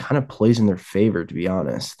schedule that kind of plays in their favor, to be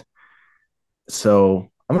honest.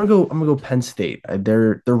 So I'm gonna go Penn State.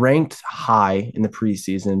 They're ranked high in the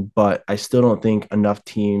preseason, but I still don't think enough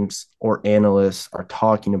teams or analysts are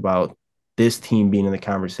talking about this team being in the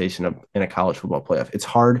conversation of in a college football playoff. It's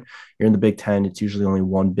hard. You're in the Big Ten. It's usually only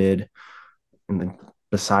one bid, and then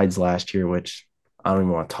besides last year, which I don't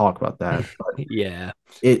even want to talk about that. But Yeah.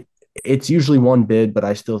 it it's usually one bid, but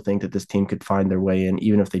I still think that this team could find their way in,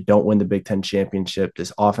 even if they don't win the Big Ten championship.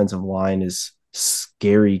 This offensive line is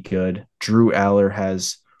scary good. Drew Aller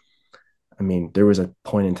has I mean, there was a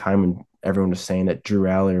point in time when everyone was saying that Drew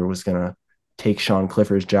Aller was going to take Sean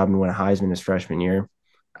Clifford's job and win a Heisman his freshman year.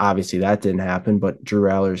 Obviously, that didn't happen, but Drew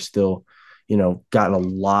Aller still, got a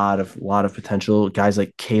lot of potential. Guys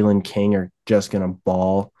like Kalen King are just going to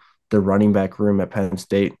ball. The running back room at Penn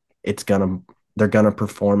State, they're gonna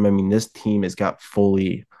perform. I mean, this team has got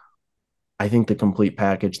fully, I think, the complete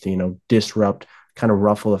package to disrupt, kind of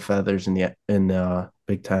ruffle the feathers in the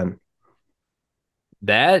Big Ten.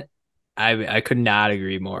 That I could not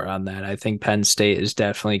agree more on that. I think Penn State is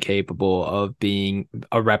definitely capable of being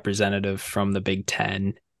a representative from the Big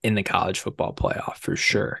Ten in the college football playoff for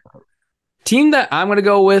sure. Team that I'm going to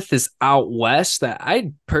go with is out west that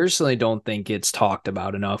I personally don't think gets talked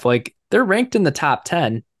about enough. Like they're ranked in the top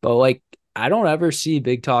 10, but like I don't ever see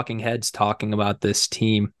big talking heads talking about this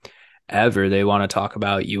team ever. They want to talk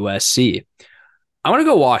about USC. I want to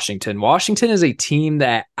go Washington. Washington is a team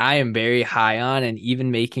that I am very high on, and even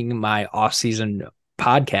making my offseason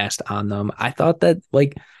podcast on them, I thought that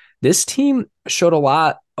like this team showed a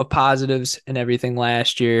lot of positives and everything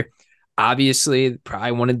last year. Obviously,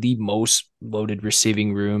 probably one of the most loaded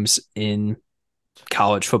receiving rooms in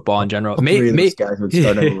college football in general. All three of those guys would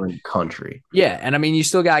start anywhere in the country. Yeah, and I mean, you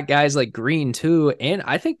still got guys like Green too, and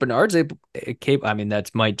I think Bernard's capable. I mean,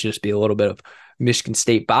 that might just be a little bit of Michigan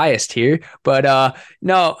State biased here, but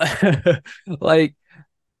no, like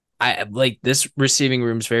I like this receiving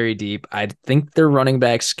room's very deep. I think their running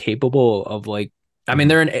backs capable of like. I mean,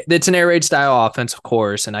 it's an air raid style offense, of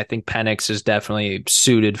course, and I think Penix is definitely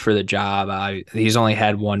suited for the job. He's only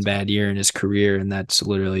had one bad year in his career, and that's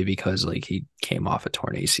literally because like he came off a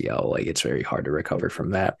torn ACL. Like it's very hard to recover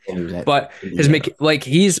from that. But like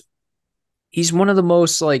he's one of the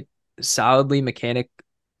most like solidly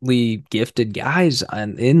mechanically gifted guys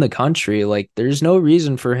in the country. Like there's no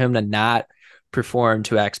reason for him to not perform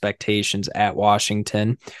to expectations at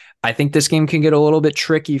Washington. I think this game can get a little bit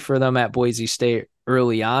tricky for them at Boise State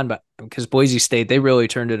early on, but because Boise State, they really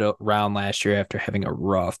turned it around last year after having a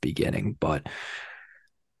rough beginning. But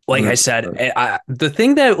like I said, the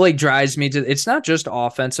thing that like drives me to it's not just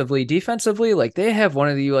offensively, defensively, like they have one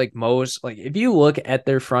of the like most like if you look at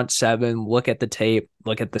their front seven, look at the tape,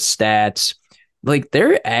 look at the stats, like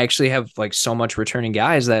they actually have like so much returning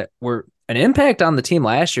guys that were an impact on the team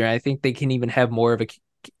last year. I think they can even have more of a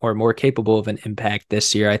or more capable of an impact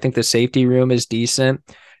this year. I think the safety room is decent.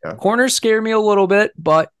 Yeah. Corners scare me a little bit,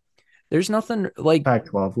 but there's nothing like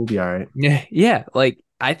Pac-12 will be all right. Yeah, like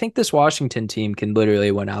I think this Washington team can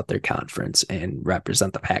literally win out their conference and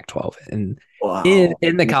represent the Pac-12 in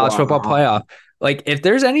the college football playoff. Like if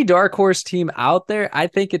there's any dark horse team out there, I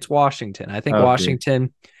think it's Washington. I think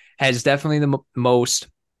Washington has definitely the most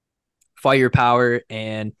firepower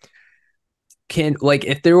and can like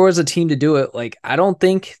if there was a team to do it, like I don't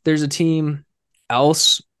think there's a team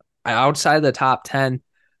else outside the top 10.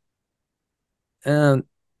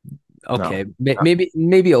 Okay, no.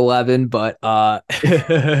 maybe 11, but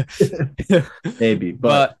maybe,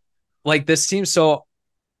 but like this team's so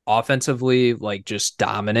offensively like just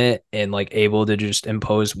dominant and like able to just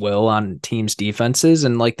impose will on teams' defenses,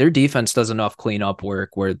 and like their defense does enough cleanup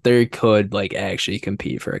work where they could like actually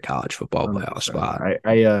compete for a college football playoff spot.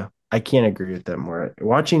 I can't agree with that more.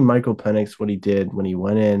 Watching Michael Penix, what he did when he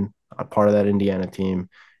went in a part of that Indiana team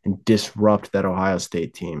and disrupt that Ohio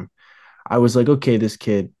State team, I was like, okay, this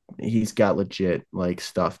kid, he's got legit like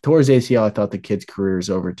stuff. Towards ACL, I thought the kid's career is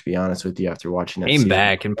over, to be honest with you, after watching that season.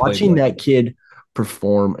 Back and watching that kid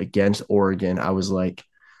perform against Oregon, I was like,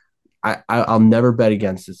 I'll never bet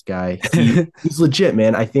against this guy. He's legit,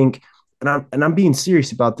 man. I think, and I'm being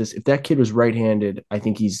serious about this. If that kid was right-handed, I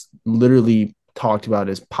think he's literally talked about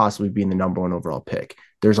as possibly being the number one overall pick.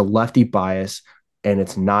 There's a lefty bias, and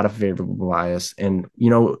it's not a favorable bias. And,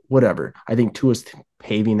 whatever. I think Tua's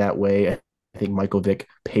paving that way. I think Michael Vick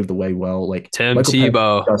paved the way well. Like Tim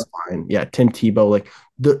Tebow. Just fine. Yeah, Tim Tebow. Like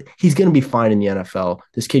he's going to be fine in the NFL.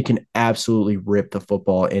 This kid can absolutely rip the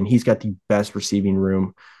football, and he's got the best receiving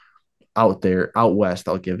room out there, out west.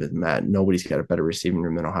 I'll give it that. Nobody's got a better receiving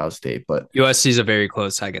room than Ohio State, but USC is a very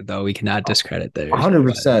close second, though. We cannot discredit theirs.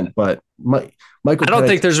 100%. But Michael, I don't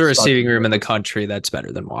think there's a receiving room in the country that's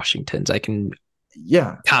better than Washington's. I can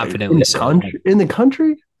Yeah, in Confidently the say that. country. In the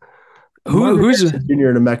country, Marvin Who's Harrison Jr.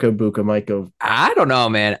 and Emeka Buka might go I don't know,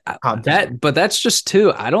 man. top 10. But that's just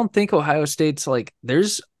two. I don't think Ohio State's like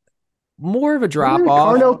there's more of a drop off.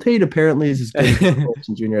 Carnell Tate apparently is as good as Marvin I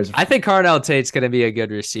Harrison Jr. as a think Carnell Tate's going to be a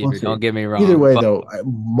good we'll receiver. see. Don't get me Either wrong, way, but though,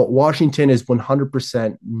 Washington is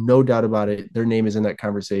 100%, no doubt about it. Their name is in that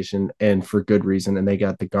conversation, and for good reason. And they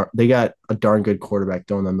got a darn good quarterback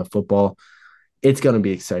throwing them the football. It's going to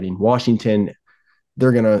be exciting. Washington,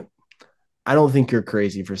 they're going to. I don't think you're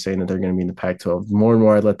crazy for saying that they're going to be in the Pac-12. More and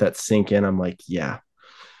more, I let that sink in. I'm like, yeah.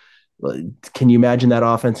 Can you imagine that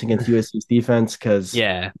offense against USC's defense? Because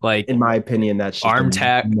yeah, like in my opinion, that's just a arm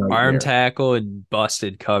nightmare tackle and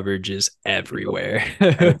busted coverage is everywhere.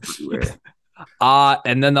 everywhere.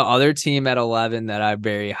 And then the other team at 11 that I'm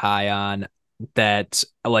very high on that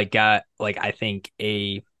like got like I think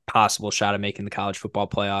a possible shot at making the college football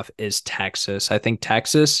playoff is Texas. I think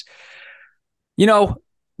Texas, you know,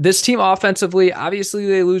 this team offensively, obviously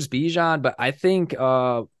they lose Bijan, but I think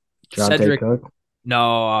Jonte Cedric Cook.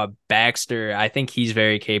 no Baxter, I think he's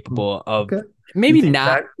very capable of Okay. You maybe think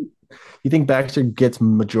not. you think Baxter gets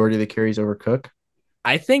majority of the carries over Cook?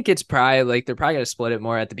 I think it's probably like they're probably going to split it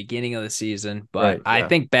more at the beginning of the season, but Right. I Yeah.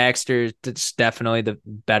 think Baxter's definitely the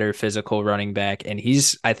better physical running back, and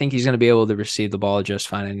I think he's going to be able to receive the ball just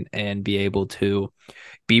fine and be able to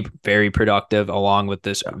be very productive along with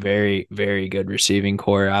this Yeah. very, very good receiving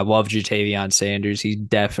core. I love Jatavion Sanders. He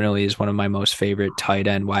definitely is one of my most favorite tight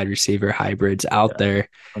end wide receiver hybrids out Yeah. there.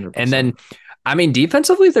 And 100%. then, I mean,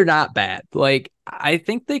 defensively, they're not bad. Like, I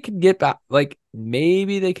think they could get by, like,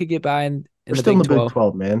 maybe they could get by in They're the still in Big the Big 12.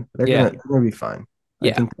 12, man. Yeah. They're gonna be fine. I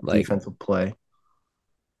Yeah. think the Like, defense will play,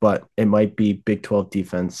 but it might be Big 12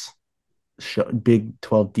 defense. Big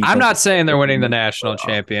 12 I'm defensive not saying they're winning the national playoff.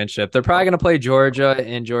 championship. They're probably going to play Georgia,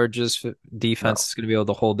 and Georgia's defense No, is going to be able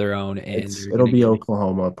to hold their own, and they're it'll going to be get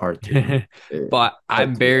Oklahoma part two. it. But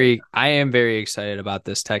Part two, right? I am very excited about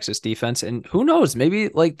this Texas defense, and who knows, maybe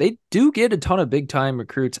like they do get a ton of big time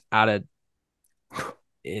recruits out of I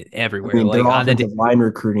everywhere, mean, their like on the. offensive line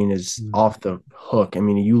recruiting is off the hook. I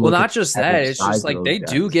mean, you Well, look at not the just that. average It's just size of like those they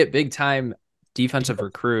do guys. get big time defensive Defensive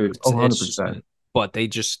recruits, recruits. oh, It's just, 100%. but they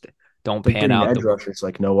just don't They're pan getting out edge the. rushers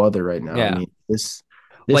like no other right now. I Yeah. mean, this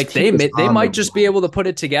Like team is they on the might just be able to rise. put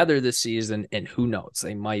it together this season, and who knows,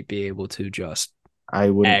 they might be able to just I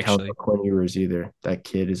wouldn't count actually out Quinn Ewers either. That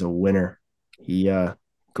kid is a winner. He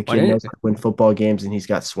the win kid it. knows how to win football games and he's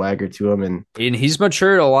got swagger to him. And And he's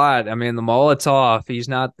matured a lot. I mean, the mullet's off. He's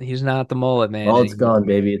not the mullet man well, it's gone, anymore.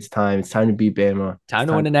 baby. It's time. It's time to beat Bama. It's Time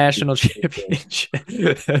to time win to a beat national the Patriots.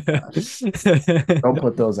 championship. Don't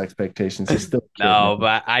put those expectations. He's still a kid, No, man.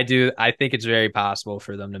 but I think it's very possible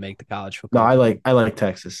for them to make the college No, football. I like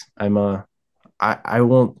Texas. I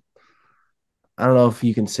won't. I don't know if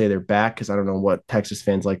you can say they're back because I don't know what Texas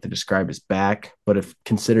fans like to describe as back. But if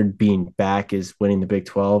considered being back is winning the Big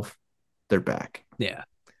 12, they're back. Yeah.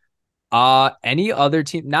 Any other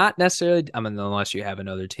team? Not necessarily. I mean, unless you have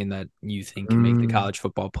another team that you think can make the Mm, college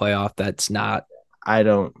football playoff. That's not. I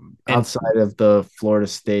don't. And Outside of the Florida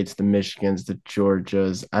States, the Michigans, the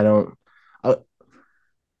Georgias, I don't. I'll,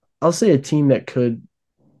 I'll say a team that could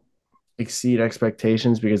exceed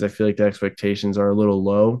expectations because I feel like the expectations are a little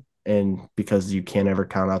low, and because you can't ever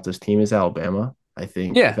count out this team is Alabama. I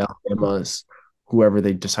think if yeah, Alabama is whoever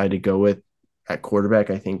they decide to go with at quarterback,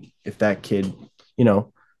 I think if that kid, you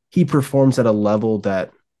know, he performs at a level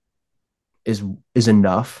that is is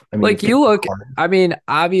enough. I mean, like it's gonna you be look. hard. I mean,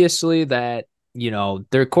 obviously that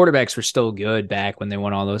their quarterbacks were still good back when they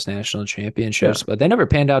won all those national Yeah, championships, but they never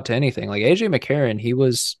panned out to anything. Like AJ McCarron, he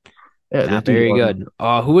was yeah, not that dude very won. good.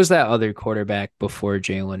 Who was that other quarterback before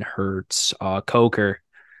Jalen Hurts? Coker.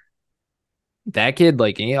 That kid,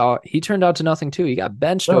 like he turned out to nothing too. He got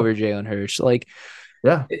benched No, over Jalen Hurts. Like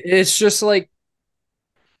yeah, it's just like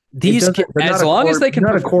it these doesn't. They're as long as they can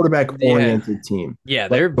not a perform. quarterback Yeah, oriented team. yeah,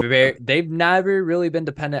 Like they've never really been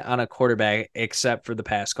dependent on a quarterback except for the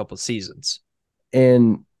past couple seasons.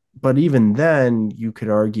 And but even then, you could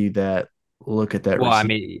argue that look at that Well, I receiver,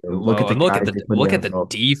 mean, look at well, the and guys they put look down at the the field.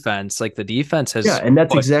 defense. Like the defense Yeah, has and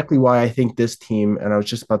that's put exactly why I think this team, and I was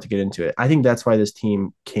just about to get into it. I think that's why this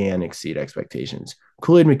team can exceed expectations.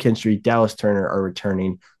 Kool-Aid McKinstry, Dallas Turner are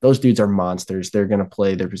returning. Those dudes are monsters. They're going to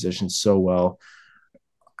play their positions so well.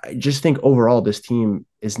 I just think overall, this team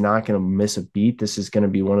is not going to miss a beat. This is going to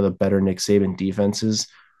be one of the better Nick Saban defenses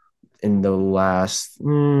in the last.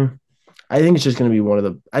 I think it's just going to be one of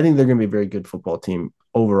the. I think they're going to be a very good football team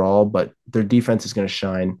overall, but their defense is going to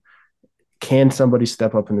shine. Can somebody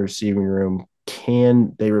step up in the receiving room?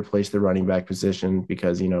 Can they replace the running back position?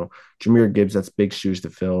 Because Jameer Gibbs, that's big shoes to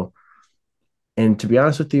fill. And to be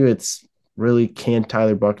honest with you, it's really, can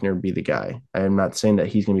Tyler Buckner be the guy? I am not saying that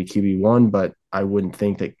he's going to be QB1, but I wouldn't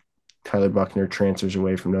think that Tyler Buckner transfers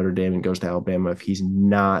away from Notre Dame and goes to Alabama if he's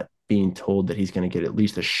not being told that he's going to get at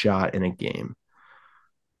least a shot in a game.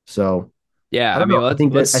 So Yeah, I I don't mean, know.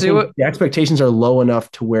 let's I see think what. the expectations are low enough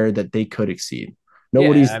to where that they could exceed. Yeah,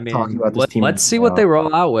 Nobody's I talking mean, about this team in let's the see what they playoff.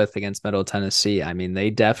 roll out with against Middle Tennessee. I mean, they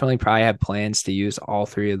definitely probably have plans to use all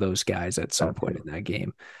three of those guys at some That point too. in that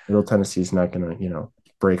game. Middle Tennessee's not going to,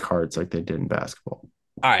 break hearts like they did in basketball.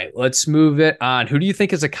 All right, let's move it on. Who do you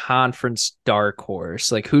think is a conference dark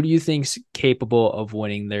horse? Like, who do you think's capable of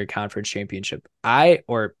winning their conference championship?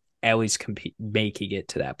 Or at least compete, making it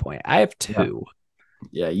to that point. I have Yeah, two.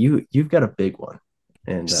 yeah. You've got a big one,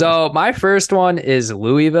 and So my first one is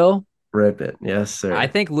Louisville. rip it. Yes, I sir.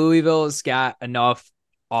 think Louisville's got enough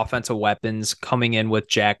offensive weapons coming in with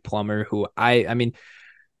Jack Plummer, who I mean,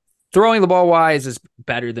 throwing the ball wise is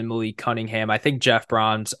better than Malik Cunningham. I think Jeff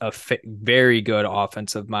Braun's a very good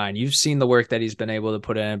offensive mind. You've seen the work that he's been able to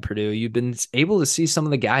put in Purdue. You've been able to see some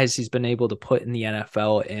of the guys he's been able to put in the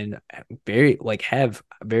NFL and very like have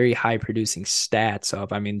very high producing stats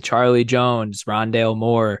of. I mean, Charlie Jones, Rondale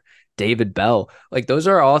Moore, David Bell. Like those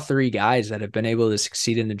are all three guys that have been able to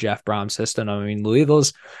succeed in the Jeff Braun system. I mean,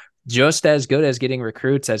 Louisville's just as good as getting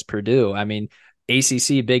recruits as Purdue. I mean,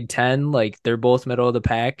 ACC, Big Ten, like they're both middle of the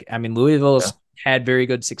pack. I mean, Yeah, Louisville's had very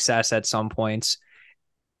good success at some points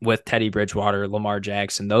with Teddy Bridgewater, Lamar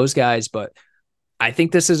Jackson, those guys. But I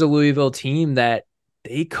think this is a Louisville team that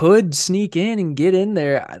they could sneak in and get in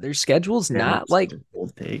there. Their schedule's damn, not such like a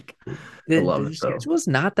bold take. I love the it though. schedule's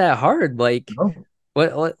not that hard. Like,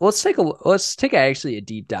 No, let's take actually a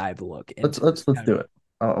deep dive look let's into let's this let's do it.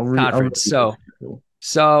 I'll read conference. you this.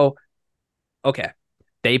 So okay,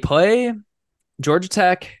 they play Georgia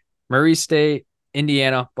Tech, Murray State,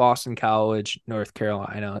 Indiana, Boston College, North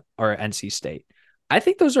Carolina, or NC State. I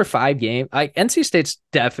think those are 5 games. Like NC State's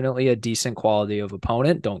definitely a decent quality of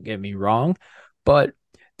opponent. Don't get me wrong, but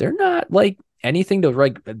they're not like anything to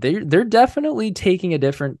like. They're definitely taking a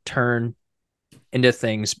different turn into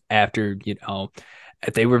things after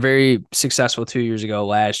they were very successful 2 years ago.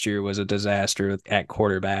 Last year was a disaster at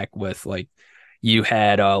quarterback with like you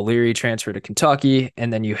had Leary transfer to Kentucky,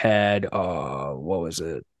 and then you had what was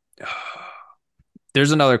it?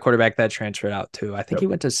 There's another quarterback that transferred out too. I think he Yep.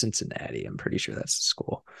 went to Cincinnati. I'm pretty sure that's the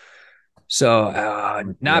school. So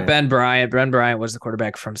not Yeah. Ben Bryant. Ben Bryant was the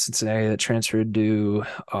quarterback from Cincinnati that transferred to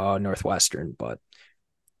Northwestern, but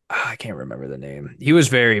I can't remember the name. He was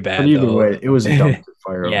very But bad either though. way, it was a dumpster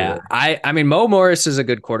fire over Yeah, there. I mean Mo Morris is a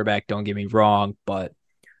good quarterback. Don't get me wrong, but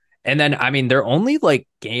and then I mean their only like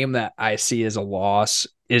game that I see as a loss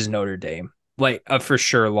is Notre Dame. Like a for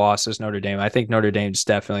sure loss is Notre Dame. I think Notre Dame's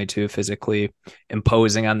definitely too physically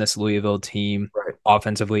imposing on this Louisville team, Right.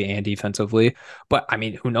 offensively and defensively. But I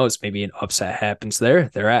mean, who knows? Maybe an upset happens there.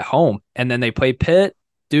 They're at home, and then they play Pitt,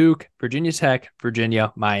 Duke, Virginia Tech,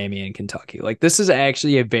 Virginia, Miami, and Kentucky. Like this is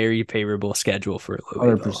actually a very favorable schedule for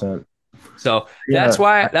Louisville. 100%. So that's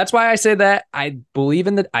Yeah. why I say that I believe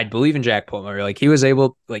in Jack Plummer. Like he was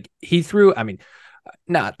able, like he threw. I mean,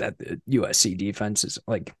 not that the USC defense is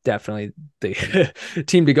like definitely the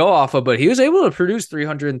team to go off of, but he was able to produce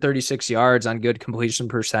 336 yards on good completion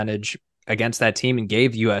percentage against that team and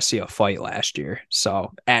gave USC a fight last year.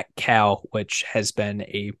 So at Cal, which has been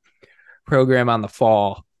a program on the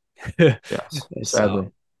fall. Yes.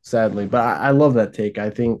 So Sadly. But I love that take.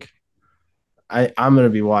 I think I'm gonna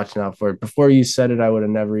be watching out for it. Before you said it, I would have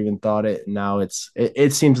never even thought it. Now it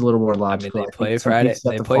seems a little more I mean, logical. they I think play something Friday. set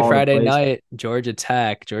They to play fall into Friday place. night. Georgia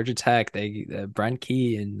Tech. Georgia Tech. They Brent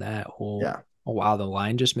Key and that whole. Yeah. Oh wow, the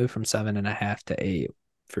line just moved from 7.5 to 8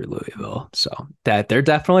 for Louisville. So that they're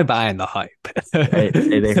definitely buying the hype. They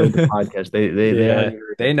heard the podcast. They Yeah, already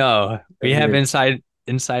heard they it. know we Already have heard it.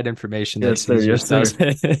 inside information that Yes, sir. Caesar Yes, sir.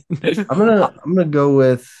 doesn't. I'm gonna go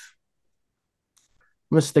with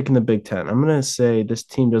I'm gonna stick in the Big Ten. I'm gonna say this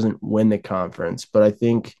team doesn't win the conference, but I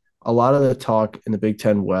think a lot of the talk in the Big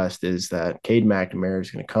Ten West is that Cade McNamara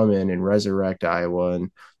is gonna come in and resurrect Iowa,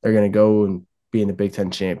 and they're gonna go and be in the Big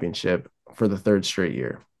Ten championship for the third straight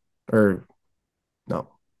year, or no,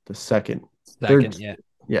 the second, third, Second, yeah,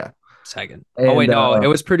 yeah, second. Oh wait, and no, it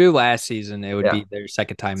was Purdue last season. It would yeah, be their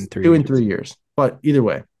second time in three two and years. 3 years. But either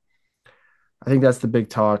way, I think that's the big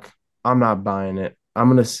talk. I'm not buying it. I'm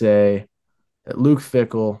gonna say that Luke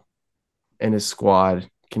Fickle and his squad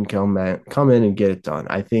can come in and get it done.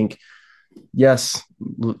 I think yes,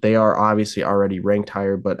 they are obviously already ranked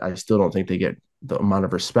higher, but I still don't think they get the amount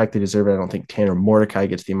of respect they deserve. I don't think Tanner Mordecai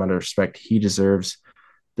gets the amount of respect he deserves.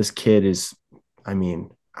 This kid is, I mean,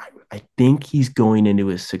 I think he's going into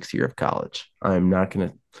his 6th year of college. I'm not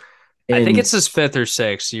gonna, I think And it's his fifth or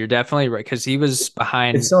sixth. You're definitely right because he was it's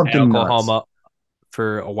behind at something nuts. Oklahoma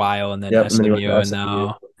for a while, and then Yep. And then he went to SMU,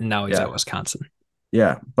 and SMU. now he's Yeah. at Wisconsin.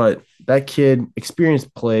 Yeah. But that kid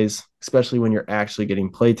experienced plays, especially when you're actually getting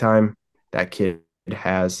play time. That kid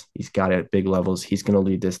he's got it at big levels. He's going to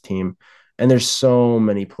lead this team. And there's so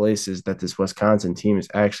many places that this Wisconsin team is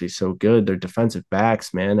actually so good. Their defensive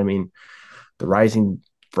backs, man. I mean, the rising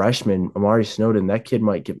freshman, Amari Snowden, that kid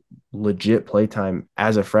might get legit play time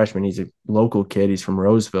as a freshman. He's a local kid. He's from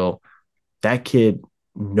Roseville. That kid,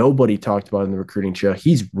 nobody talked about in the recruiting trail.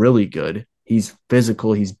 He's really good. He's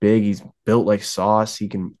physical. He's big. He's built like Sauce. He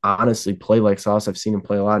can honestly play like Sauce. I've seen him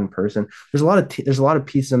play a lot in person. There's a lot of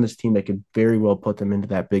pieces on this team that could very well put them into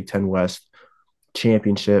that Big Ten West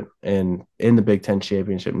championship and in the Big Ten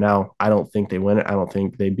championship. Now, I don't think they win it. I don't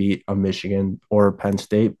think they beat a Michigan or a Penn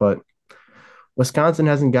State, but Wisconsin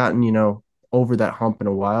hasn't gotten, over that hump in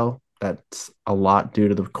a while. That's a lot due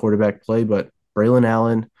to the quarterback play, but Braylon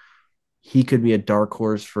Allen, he could be a dark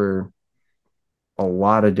horse for a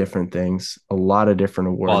lot of different things, a lot of different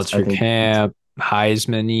awards. Walter Camp,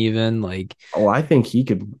 Heisman, even like I think he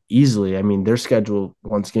could easily. I mean, their schedule,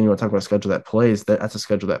 once again, you want to talk about a schedule that plays, that's a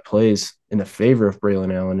schedule that plays in the favor of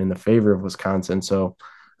Braylon Allen, in the favor of Wisconsin. So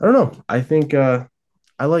I don't know. I think I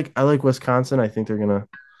like Wisconsin. I think they're gonna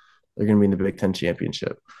be in the Big Ten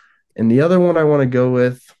championship. And the other one I want to go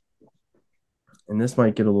with, and this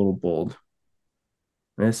might get a little bold.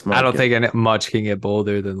 This I might don't get think much can get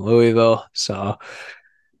bolder than Louisville. So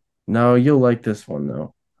No, you'll like this one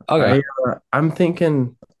though. okay, I'm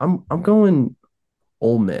thinking I'm going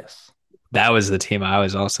Ole Miss. that was the team I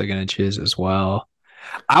was also going to choose as well.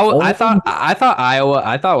 I Ole thought Iowa,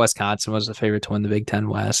 I thought Wisconsin was the favorite to win the Big Ten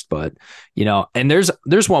West, but and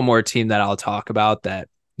there's one more team that I'll talk about that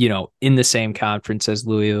in the same conference as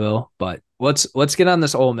Louisville. But let's get on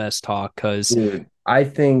this Ole Miss talk because Dude, I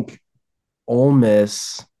think Ole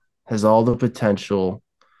Miss has all the potential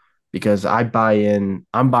because I'm buying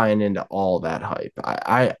into all that hype.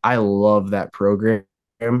 I love that program.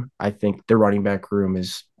 I think their running back room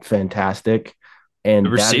is fantastic. the And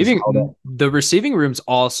that is how receiving that the receiving room's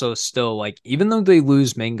also still like even though they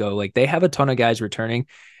lose Mingo, like they have a ton of guys returning,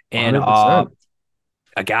 and 100%.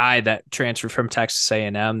 a guy that transferred from Texas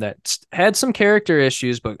A&M that had some character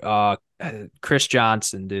issues, but Chris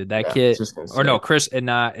Johnson, dude, that Yeah, I was kid, just gonna or no, say. Chris, and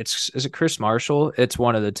not it's is it Chris Marshall? It's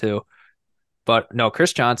one of the two, but no,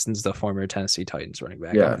 Chris Johnson's the former Tennessee Titans running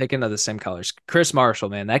back. I'm Yeah, thinking of the same colors. Chris Marshall,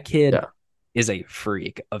 man, that kid yeah. is a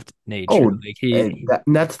freak of nature. Oh, Like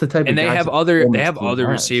and that's the type and of they guys have that other Ole they Miss have team other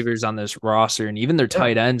has. receivers on this roster, and even their Yeah,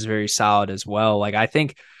 tight ends very solid as well. Like I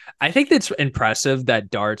think it's impressive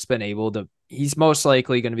that Dart's been able to. He's most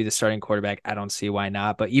likely going to be the starting quarterback. I don't see why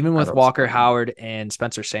not. But even I with don't see Walker why not. Howard and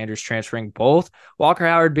Spencer Sanders transferring, both Walker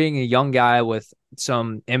Howard being a young guy with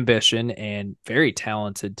some ambition and very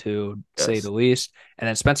talented to say Yes. the least, and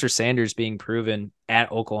then Spencer Sanders being proven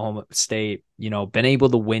at Oklahoma State, been able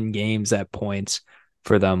to win games at points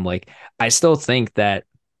for them. Like I still think that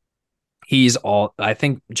I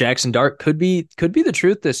think Jackson Dart could be the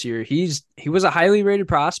truth this year. He was a highly rated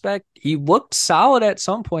prospect. He looked solid at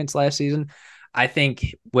some points last season. I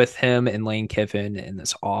think with him and Lane Kiffin in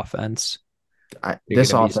this offense, they're going This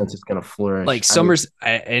to be offense is going to flourish. like I mean, Summers.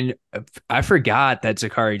 And I forgot that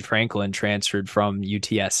Zachary Franklin transferred from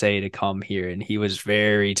UTSA to come here, and he was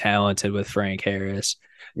very talented with Frank Harris.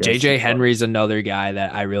 yes, he JJ was. Henry's another guy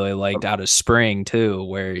that I really liked Yep. out of spring too,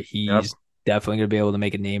 where Yep. he's definitely going to be able to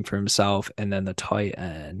make a name for himself. And then the tight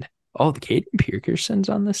end. Oh, the Caden Pearson's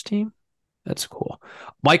on this team. That's cool.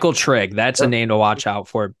 Michael Trigg. That's a Yep. name to watch out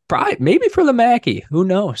for. Probably maybe for the Mackey. Who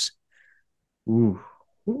knows? Ooh.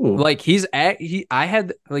 Ooh. Like he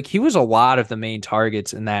was a lot of the main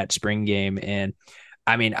targets in that spring game. And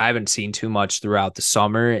I mean, I haven't seen too much throughout the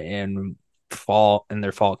summer and fall in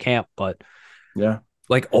their fall camp, but Yeah.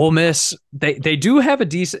 like Ole Miss, they do have a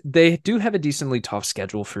decently tough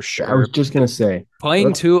schedule for I was sure. just going to say, Playing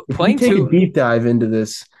let's, two, if we playing take a two, deep dive into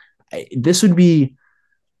this, this would be,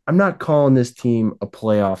 I'm not calling this team a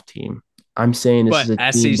playoff team. I'm saying this is but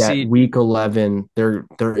a team that SEC, week 11, they're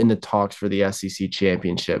in the talks for the SEC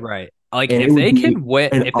championship. right? Like And it if would they be can win,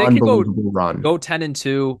 an if they can unbelievable run. go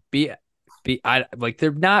 10-2, I like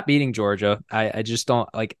they're not beating Georgia. I just don't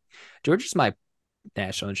like Georgia's my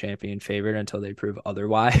national champion favorite until they prove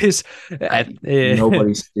otherwise.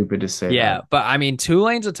 Nobody's stupid to say that. Yeah, but I mean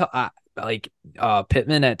Tulane's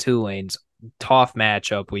Pittman at Tulane's tough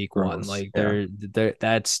matchup week one. Gross. Like Yeah. they're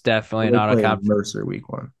that's definitely Well, they not a play comp. Mercer week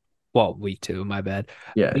 1. Well, week 2, my bad.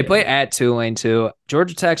 Yeah, They play yeah. at Tulane too.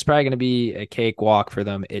 Georgia Tech's probably going to be a cakewalk for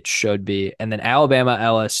them. It should be. And then Alabama,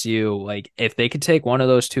 LSU, like if they could take one of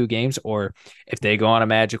those 2 games, or if they go on a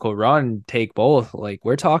magical run, take both, like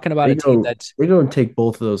we're talking about They a team go that's, they go and take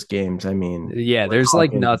both of those games. I mean, yeah, we're there's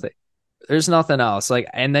like talking. nothing. There's nothing else. Like,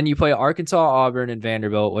 and then you play Arkansas, Auburn, and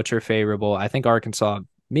Vanderbilt, which are favorable. I think Arkansas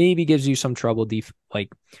maybe gives you some trouble, like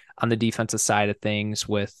on the defensive side of things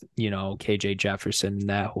with KJ Jefferson and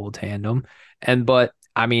that whole tandem. But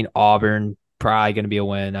I mean Auburn probably going to be a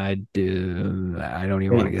win. I don't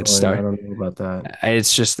even want to Hey, get Glenn, I started. don't know about that.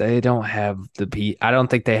 It's just they don't have the piece. I don't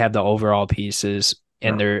think they have the overall pieces,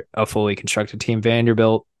 and No. they're a fully constructed team.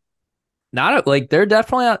 Vanderbilt not like they're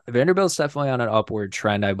definitely Vanderbilt's definitely on an upward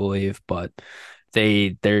trend, I believe, but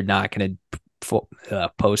they're not going to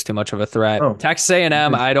pose too much of a threat. Oh, Texas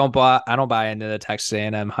A&M, because I don't buy into the Texas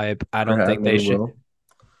A&M hype. I don't I think they never should. will.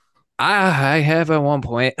 I have at one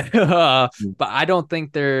point, but I don't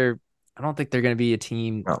think they're going to be a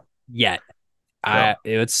team No, yet. no.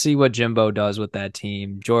 Let's see what Jimbo does with that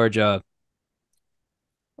team. Georgia,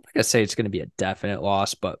 I'm not gonna say it's going to be a definite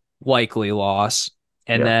loss, but likely loss.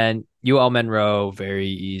 And Yeah. then UL Monroe, very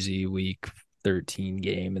easy week 13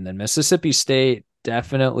 game. And then Mississippi State,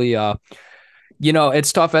 definitely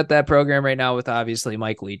it's tough at that program right now with obviously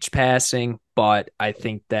Mike Leach passing, but I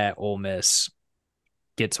think that Ole Miss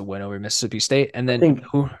gets a win over Mississippi State. And I then think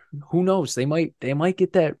who knows? They might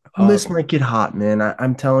get that Miss might get hot, man.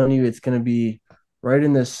 I'm telling you, it's going to be right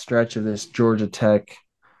in this stretch of this Georgia Tech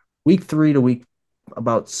week 3 to week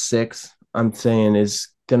about 6. I'm saying is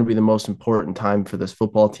going to be the most important time for this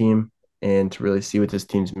football team and to really see what this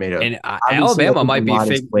team's made of. and Obviously, I Alabama think a might be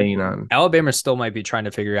lot is weighing on. Alabama still might be trying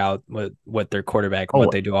to figure out what their quarterback and what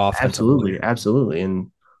Oh, they do offensively. absolutely, absolutely,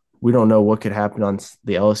 and we don't know what could happen on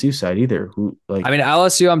the LSU side either. Who I like mean,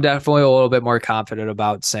 LSU, I'm definitely a little bit more confident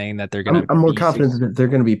about saying that they're going to I'm more be confident that they're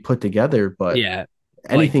going to be put together, but yeah,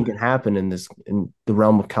 like anything can happen in the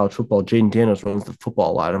realm of college football. Jaden Daniels runs the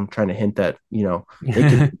football a lot. I'm trying to hint that they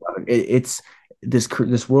could. It's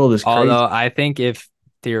this world is crazy. although I think if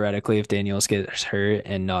theoretically if Daniels gets hurt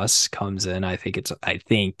and Nuss comes in, I think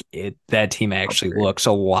it that team actually Upgrade. looks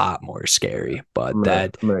a lot more scary. But I'm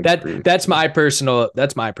gonna agree with you. that's my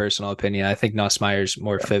personal opinion. I think Nussmeier's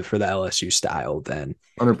more Yeah, fit for the LSU style than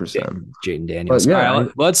 100%. Jaden But Daniels. All yeah,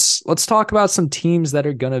 right, let's talk about some teams that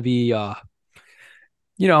are gonna be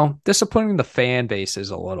disappointing the fan bases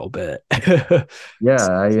a little bit.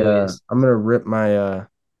 yeah, Please. I'm gonna rip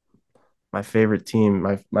my favorite team,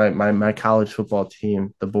 my college football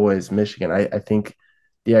team, the boys, Michigan. I think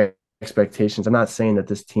the expectations. I'm not saying that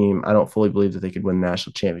this team. I don't fully believe that they could win the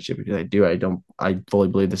national championship because I do. I don't. I fully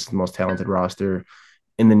believe this is the most talented roster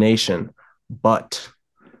in the nation. But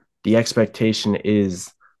the expectation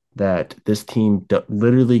is that this team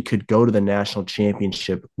literally could go to the national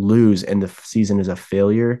championship, lose, and the season is a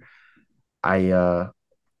failure. I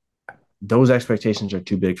those expectations are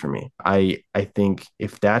too big for me. I think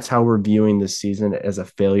if that's how we're viewing this season as a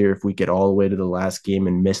failure, if we get all the way to the last game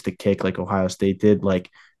and miss the kick like Ohio State did,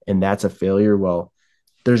 and that's a failure, well,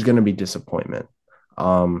 there's going to be disappointment.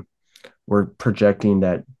 Um, we're projecting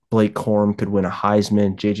that Blake Corum could win a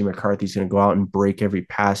Heisman. JJ McCarthy's going to go out and break every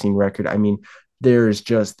passing record. I mean, there's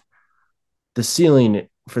just the ceiling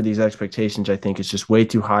for these expectations, I think, is just way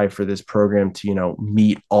too high for this program to,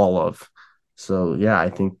 meet all of. So yeah, I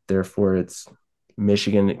think therefore it's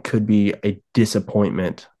Michigan. It could be a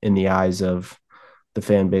disappointment in the eyes of the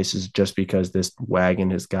fan bases just because this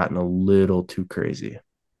wagon has gotten a little too crazy.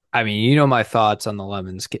 I mean, my thoughts on the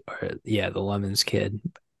Lemons kid. Yeah, the Lemons kid.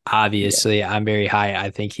 Yeah, Obviously, I'm very high. I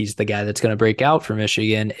think he's the guy that's going to break out for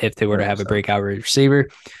Michigan if they were to have a 100%. breakout receiver.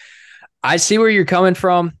 I see where you're coming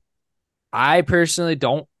from. I personally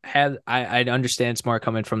don't have. I understand it's more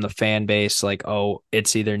coming from the fan base, like, oh,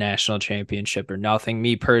 it's either national championship or nothing.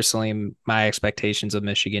 Me personally, my expectations of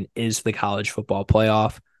Michigan is the college football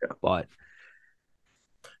playoff, but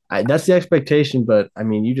That's the expectation, but I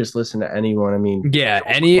mean, you just listen to anyone. I mean, yeah,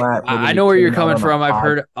 Joel Klatt I literally know where you're came out coming on a from. I've pod.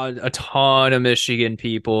 heard a ton of Michigan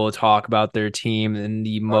people talk about their team in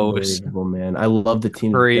the most Unbelievable, man. I love the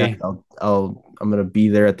team to death. free. I'm gonna be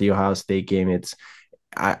there at the Ohio State game.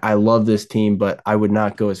 I love this team, but I would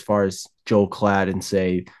not go as far as Joel Klatt and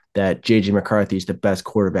say that JJ McCarthy is the best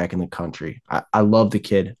quarterback in the country. I love the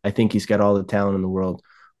kid. I think he's got all the talent in the world,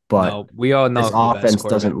 but No, we all know this who the best offense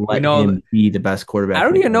quarterback. doesn't We let know. him be the best I quarterback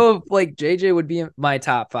in don't the even know if country. like JJ would be in my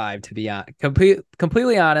top five, to be honest.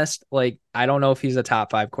 Completely honest. Like I don't know if he's a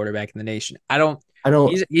top five quarterback in the nation. I don't. I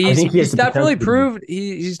don't. I think he has He's the definitely potential to be. proved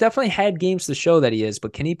he's definitely had games to show that he is.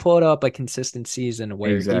 But can he pull it up a consistent season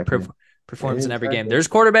where he Exactly. performs in every game? Exactly. There's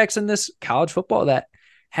quarterbacks in this college football that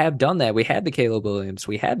have done that. We had the Caleb Williams,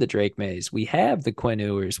 we had the Drake Mays, we have the Quinn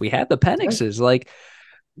Ewers, we have the Exactly. Penixes. Like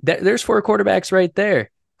there's four quarterbacks right there.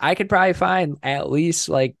 I could probably find at least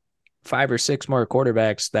like five or six more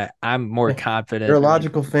quarterbacks that I'm more Yeah. You're a confident.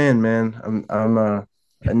 logical fan, man.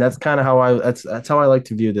 And that's kind of how that's how I like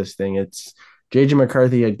to view this thing. It's JJ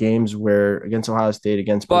McCarthy had games where against Ohio State,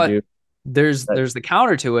 against But Purdue, that there's the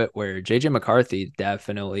counter to it where JJ McCarthy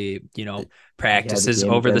definitely, he had the practices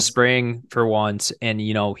game over the against. spring for once, and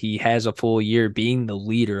he has a full year being the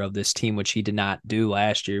leader of this team, which he did not do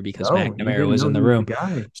last year because No, he McNamara didn't was know in he the was the room.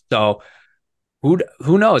 guy. So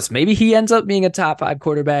who knows? Maybe he ends up being a top five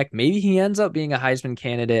quarterback. Maybe he ends up being a Heisman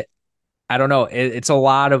candidate. I don't know. It's a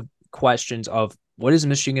lot of questions of what is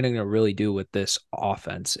Michigan going to really do with this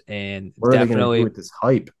offense, and What are they going to do definitely, with this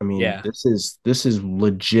hype? I mean, yeah. this is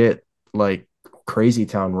legit like crazy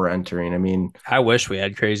town we're entering. I mean, I wish we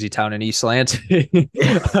had Crazy Town in East Lansing.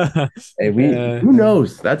 hey, we Uh, who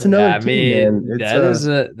knows? That's yeah, another I team, man. mean It's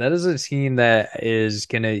that is a team that is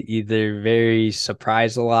gonna either very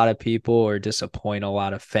surprise a lot of people or disappoint a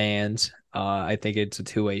lot of fans. I think it's a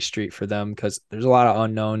two-way street for them because there's a lot of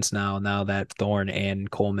unknowns now that Thorne and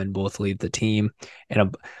Coleman both leave the team.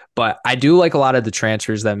 But I do like a lot of the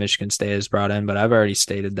transfers that Michigan State has brought in. But I've already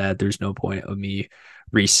stated that there's no point of me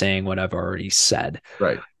re-saying what I've already said.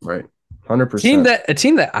 right, right. 100%. A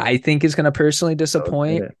team that I think is going to personally Don't hit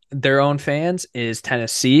disappoint it. their own fans is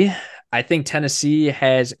Tennessee. I think Tennessee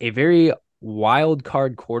has a very wild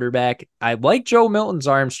card quarterback. I like Joe Milton's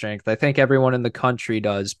arm strength. I think everyone in the country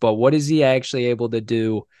does, but what is he actually able to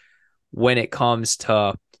do when it comes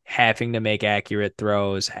to having to make accurate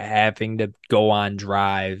throws, having to go on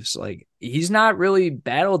drives? Like he's not really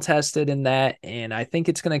battle tested in that, and I think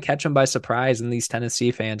it's going to catch him by surprise and these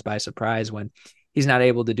Tennessee fans by surprise when he's not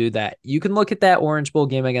able to do that. You can look at that Orange Bowl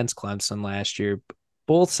game against Clemson last year.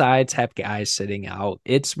 Both sides have guys sitting out.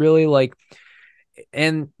 It's really like,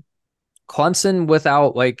 and Clemson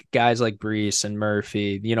without like guys like Brees and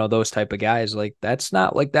Murphy, those type of guys, like that's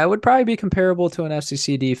not like that would probably be comparable to an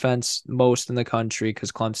SEC defense most in the country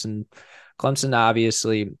because Clemson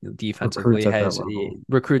obviously defensively Recruits at that has level.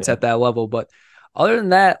 recruits Yeah. at that level, but other than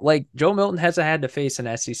that, like Joe Milton hasn't had to face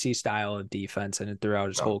an SEC style of defense and throughout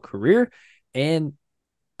his No. whole career, and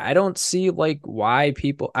I don't see like why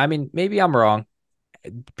people. I mean, maybe I'm wrong.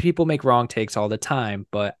 People make wrong takes all the time,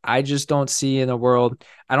 but I just don't see in the world.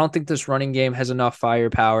 I don't think this running game has enough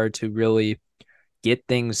firepower to really get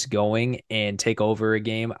things going and take over a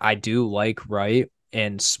game. I do like Wright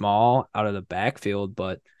and Small out of the backfield,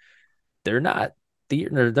 but they're not they're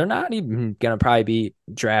not even gonna probably be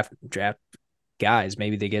draft guys.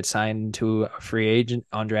 Maybe they get signed to a free agent,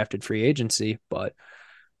 undrafted free agency, but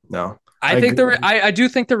No. I I think agree. I do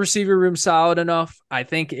think the receiver room's solid enough. I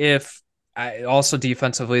think if I also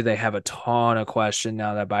defensively they have a ton of question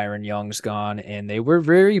now that Byron Young's gone, and they were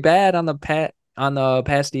very bad on the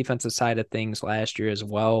pass defensive side of things last year as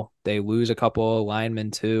well. They lose a couple of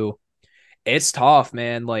linemen too. It's tough,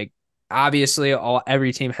 man. Like obviously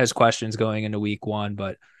every team has questions going into week one,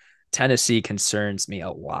 but Tennessee concerns me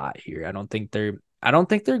a lot here.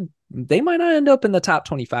 They might not end up in the top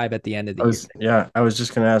 25 at the end of the year. I was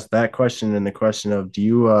just gonna ask that question and the question of do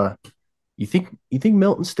you think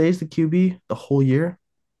Milton stays the QB the whole year?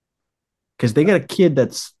 Because they got a kid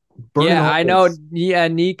that's burning Yeah, I know. holes. Yeah,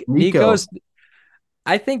 Nico. Nico's.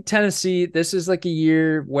 I think Tennessee, this is like a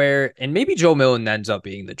year where, and maybe Joe Milton ends up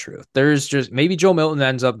being the truth. Maybe Joe Milton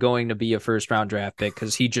ends up going to be a first round draft pick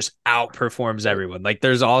because he just outperforms everyone. Like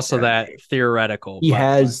there's also Yeah. that theoretical, He but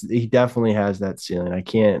has he definitely has that ceiling. I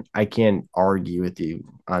can't argue with you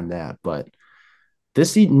on that, but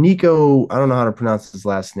this Nico, I don't know how to pronounce his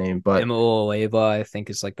last name, but Imoleva, I think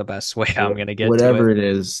is like the best way I'm going to get to it. whatever it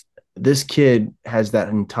is, this kid has that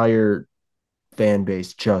entire fan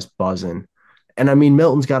base just buzzing. And I mean,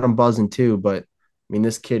 Milton's got him buzzing too, but I mean,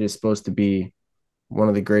 this kid is supposed to be one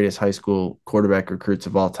of the greatest high school quarterback recruits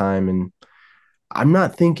of all time. And I'm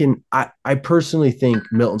not thinking, I personally think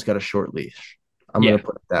Milton's got a short leash. I'm going Yeah. to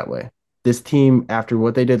put it that way. This team, after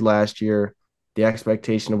what they did last year, the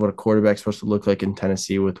expectation of what a quarterback's supposed to look like in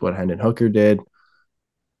Tennessee with what Hendon Hooker did,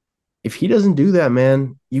 if he doesn't do that,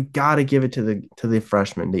 man, you got to give it to the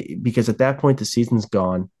freshman because at that point the season's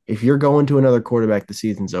gone. If you're going to another quarterback, the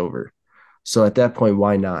season's over. So at that point,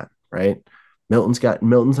 why not? Right? Milton's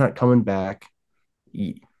not coming back.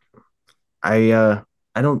 I uh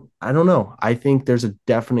I don't know. I think there's a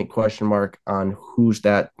definite question mark on who's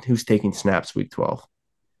taking snaps week 12.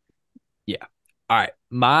 Yeah. All right.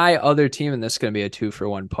 My other team, and this is going to be a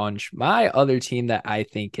 2-for-1 punch. My other team that I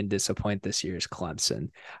think can disappoint this year is Clemson.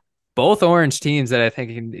 Both orange teams that I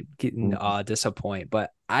think can Mm. disappoint, but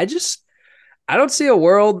I don't see a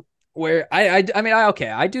world where I mean, okay,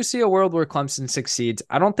 I do see a world where Clemson succeeds.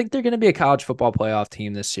 I don't think they're going to be a college football playoff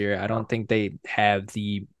team this year. I don't think they have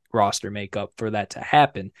the roster makeup for that to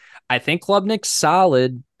happen. I think Klubnik's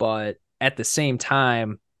solid, but at the same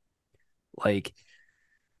time, like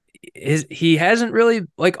he hasn't really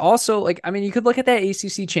like also like I mean you could look at that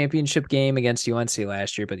ACC championship game against UNC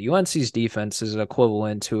last year, but UNC's defense is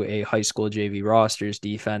equivalent to a high school JV roster's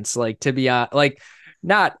defense. Like to be honest, like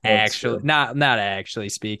That's true. not actually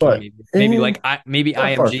speaking, But maybe like maybe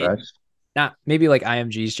not far IMG fetched. not maybe like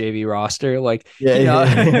IMG's JV roster, like Yeah, you know,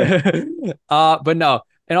 yeah, yeah. but no,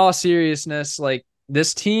 in all seriousness, like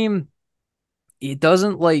this team it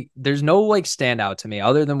doesn't like there's no like standout to me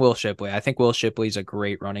other than Will Shipley. I think Will Shipley's a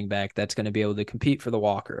great running back that's going to be able to compete for the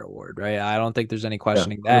Walker Award, right? I don't think there's any Yeah,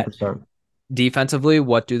 questioning that. 100%. Defensively,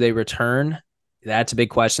 what do they return? That's a big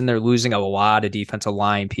question. They're losing a lot of defensive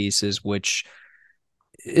line pieces, which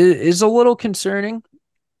is a little concerning,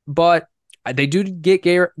 but they do get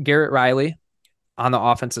Garrett Riley on the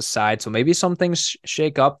offensive side. So maybe some things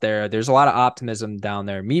shake up there. There's a lot of optimism down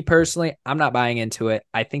there. Me personally, I'm not buying into it.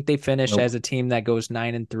 I think they finish Nope. as a team that goes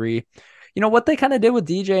 9-3. You know what they kind of did with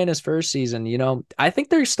DJ in his first season, I think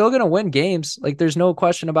they're still going to win games. Like there's no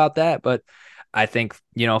question about that, but I think,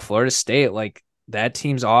 Florida State, like that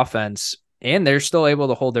team's offense and they're still able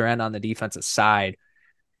to hold their end on the defensive side.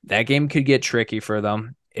 That game could get tricky for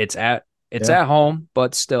them. It's Yeah, at home,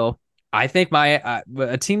 but still, I think my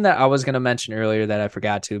a team that I was going to mention earlier that I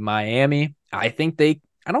forgot to Miami. I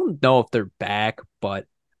don't know if they're back, but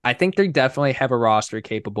I think they definitely have a roster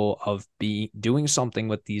capable of doing something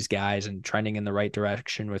with these guys and trending in the right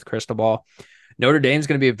direction with Cristobal. Notre Dame's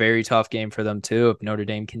going to be a very tough game for them too. If Notre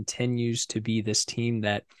Dame continues to be this team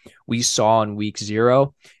that we saw in week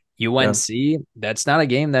 0, yeah. UNC, that's not a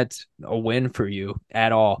game that's a win for you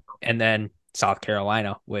at all. And then South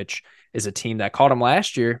Carolina, which is a team that caught them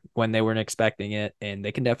last year when they weren't expecting it, and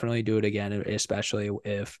they can definitely do it again, especially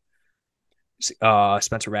if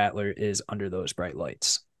Spencer Rattler is under those bright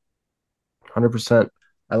lights. 100%.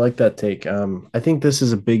 I like that take. I think this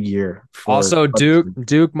is a big year for Also, Duke Clemson.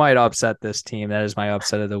 Duke might upset this team. That is my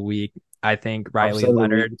upset of the week. I think Riley Upset of the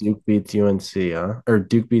week, Leonard Duke beats UNC, huh? Or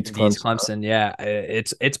Duke beats beats Clemson. Huh? Clemson. Yeah,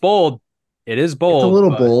 it's bold. It is It's a bold, little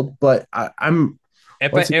but bold, but I'm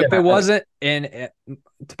once again, if it wasn't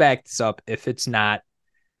to back this up, if it's not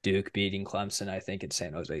Duke beating Clemson, I think it's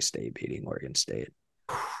San Jose State beating Oregon State.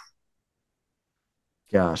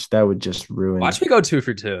 gosh, that would just ruin Watch me go 2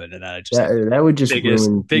 for 2, and then I just that would just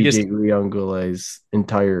ruin DJ biggest. Uyungula's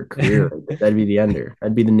entire career. That'd be the ender.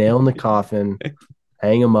 That'd be the nail in the coffin.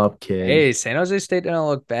 Hang him up, kid. Hey, San Jose State didn't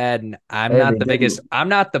look bad, and I'm Hey, not they the biggest. didn't. I'm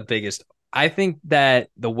not the biggest. I think that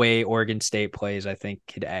the way Oregon State plays, I think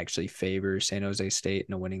could actually favor San Jose State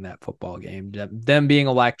in winning that football game. Them being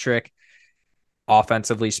electric,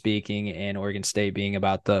 offensively speaking, and Oregon State being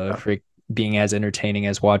about the Yeah. freak being as entertaining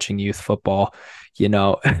as watching youth football,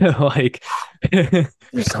 like These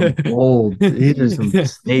are some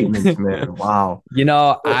statements, man. Wow.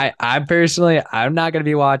 I personally I'm not gonna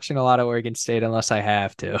be watching a lot of Oregon State unless I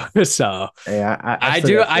have to. So Hey, I I still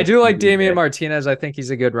do got I faith do in like Damian DJ. Martinez. I think he's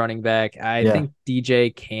a good running back. I Yeah, think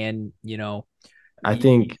DJ can, I he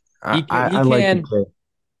think I like the kid.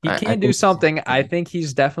 he I can do think this is something. I think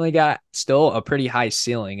he's definitely got still a pretty high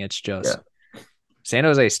ceiling. It's yeah. just San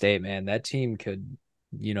Jose State, man. That team could,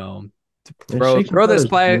 you know, They're shaking feathers,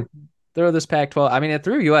 man. throw this Pac-12. I mean, it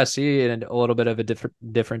threw USC in a little bit of a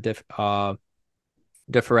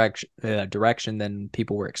direction than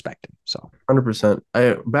people were expecting. So 100%.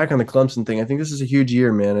 I back on the Clemson thing. I think this is a huge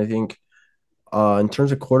year, man. I think in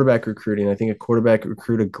terms of quarterback recruiting, I think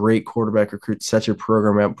a great quarterback recruit sets your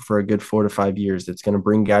program up for a good 4 to 5 years. That's going to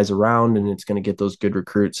bring guys around and it's going to get those good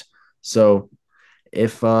recruits. So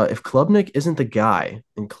if Klubnik isn't the guy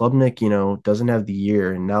and Klubnik, doesn't have the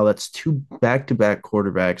year, and now that's two back-to-back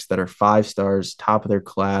quarterbacks that are 5 stars, top of their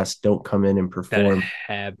class, don't come in and that perform.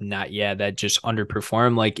 have not, yeah, that just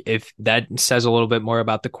underperform. Like if that says a little bit more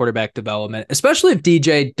about the quarterback development, especially if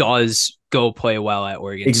DJ does go play well at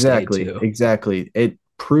Oregon State Exactly, too. exactly. It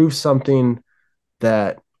proves something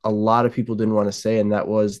that a lot of people didn't want to say, and that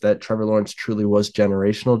was that Trevor Lawrence truly was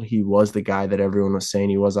generational. He was the guy that everyone was saying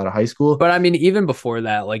he was out of high school. But I mean, even before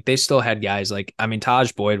that, like they still had guys like I mean,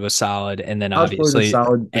 Taj Boyd was solid, and then Todd Boyd was obviously,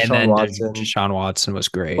 solid, and Deshaun then Watson, Deshaun Watson was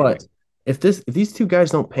great. but if these two guys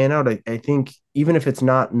don't pan out, I think even if it's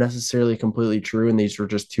not necessarily completely true, and these were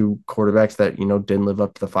just two quarterbacks that didn't live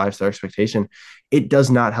up to the 5 star expectation, it does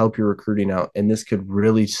not help your recruiting out, and this could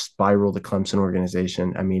really spiral the Clemson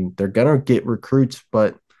organization. I mean, they're gonna get recruits,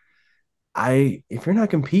 but if you're not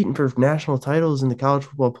competing for national titles in the college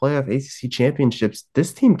football playoff, ACC championships,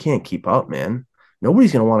 this team can't keep up, man.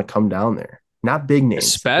 Nobody's gonna want to come down there. Not big names.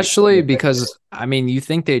 Especially because I mean, you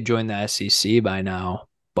think they'd join the SEC by now,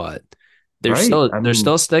 but Right? I they're mean,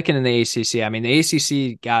 still sticking in the ACC. I mean, the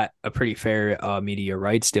ACC got a pretty fair media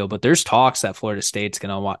rights deal, but there's talks that Florida State's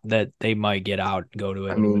gonna want that they might get out and go to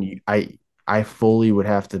I it. mean, I fully would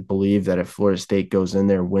have to believe that if Florida State goes in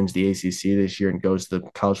there and wins the ACC this year and goes to the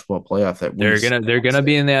college football playoff, that we see They're gonna upset.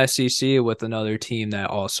 be in the SEC with another team that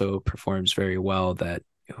also performs very well. That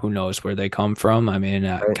who knows where they come from. I mean,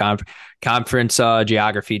 Right? conference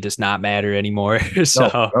geography does not matter anymore. No,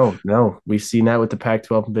 So no, no. We've seen that with the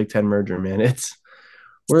Pac-12 and Big Ten merger, man.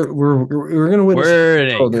 We're gonna witness. we're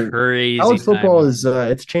in a Oh, the crazy college time football of is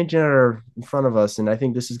it's changing in front of us, and I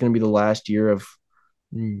think this is going to be the last year of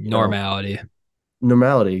you know normality.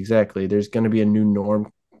 normality. Exactly. There's going to be a new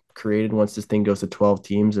norm created once this thing goes to 12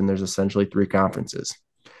 teams, and there's essentially three conferences.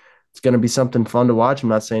 It's going to be something fun to watch. I'm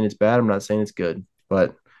not saying it's bad. I'm not saying it's good,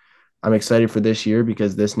 but I'm excited for this year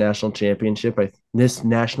because this national champion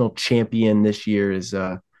this year is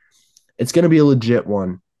it's going to be a legit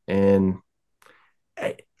one, and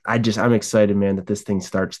I, I'm excited, man, that this thing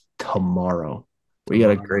starts tomorrow. We got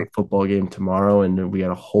a Tomorrow. great football game tomorrow, and we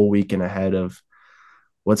got a whole weekend ahead of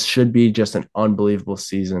what should be just an unbelievable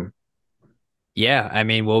season. Yeah, I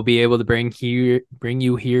mean, we'll be able to bring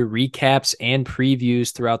you here recaps and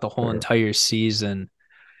previews throughout the whole Sure. entire season.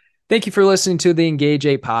 Thank you for listening to the Engage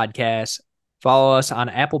 8 podcast. Follow us on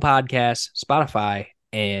Apple Podcasts, Spotify,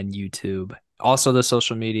 and YouTube. Also the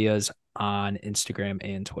social medias on Instagram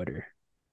and Twitter.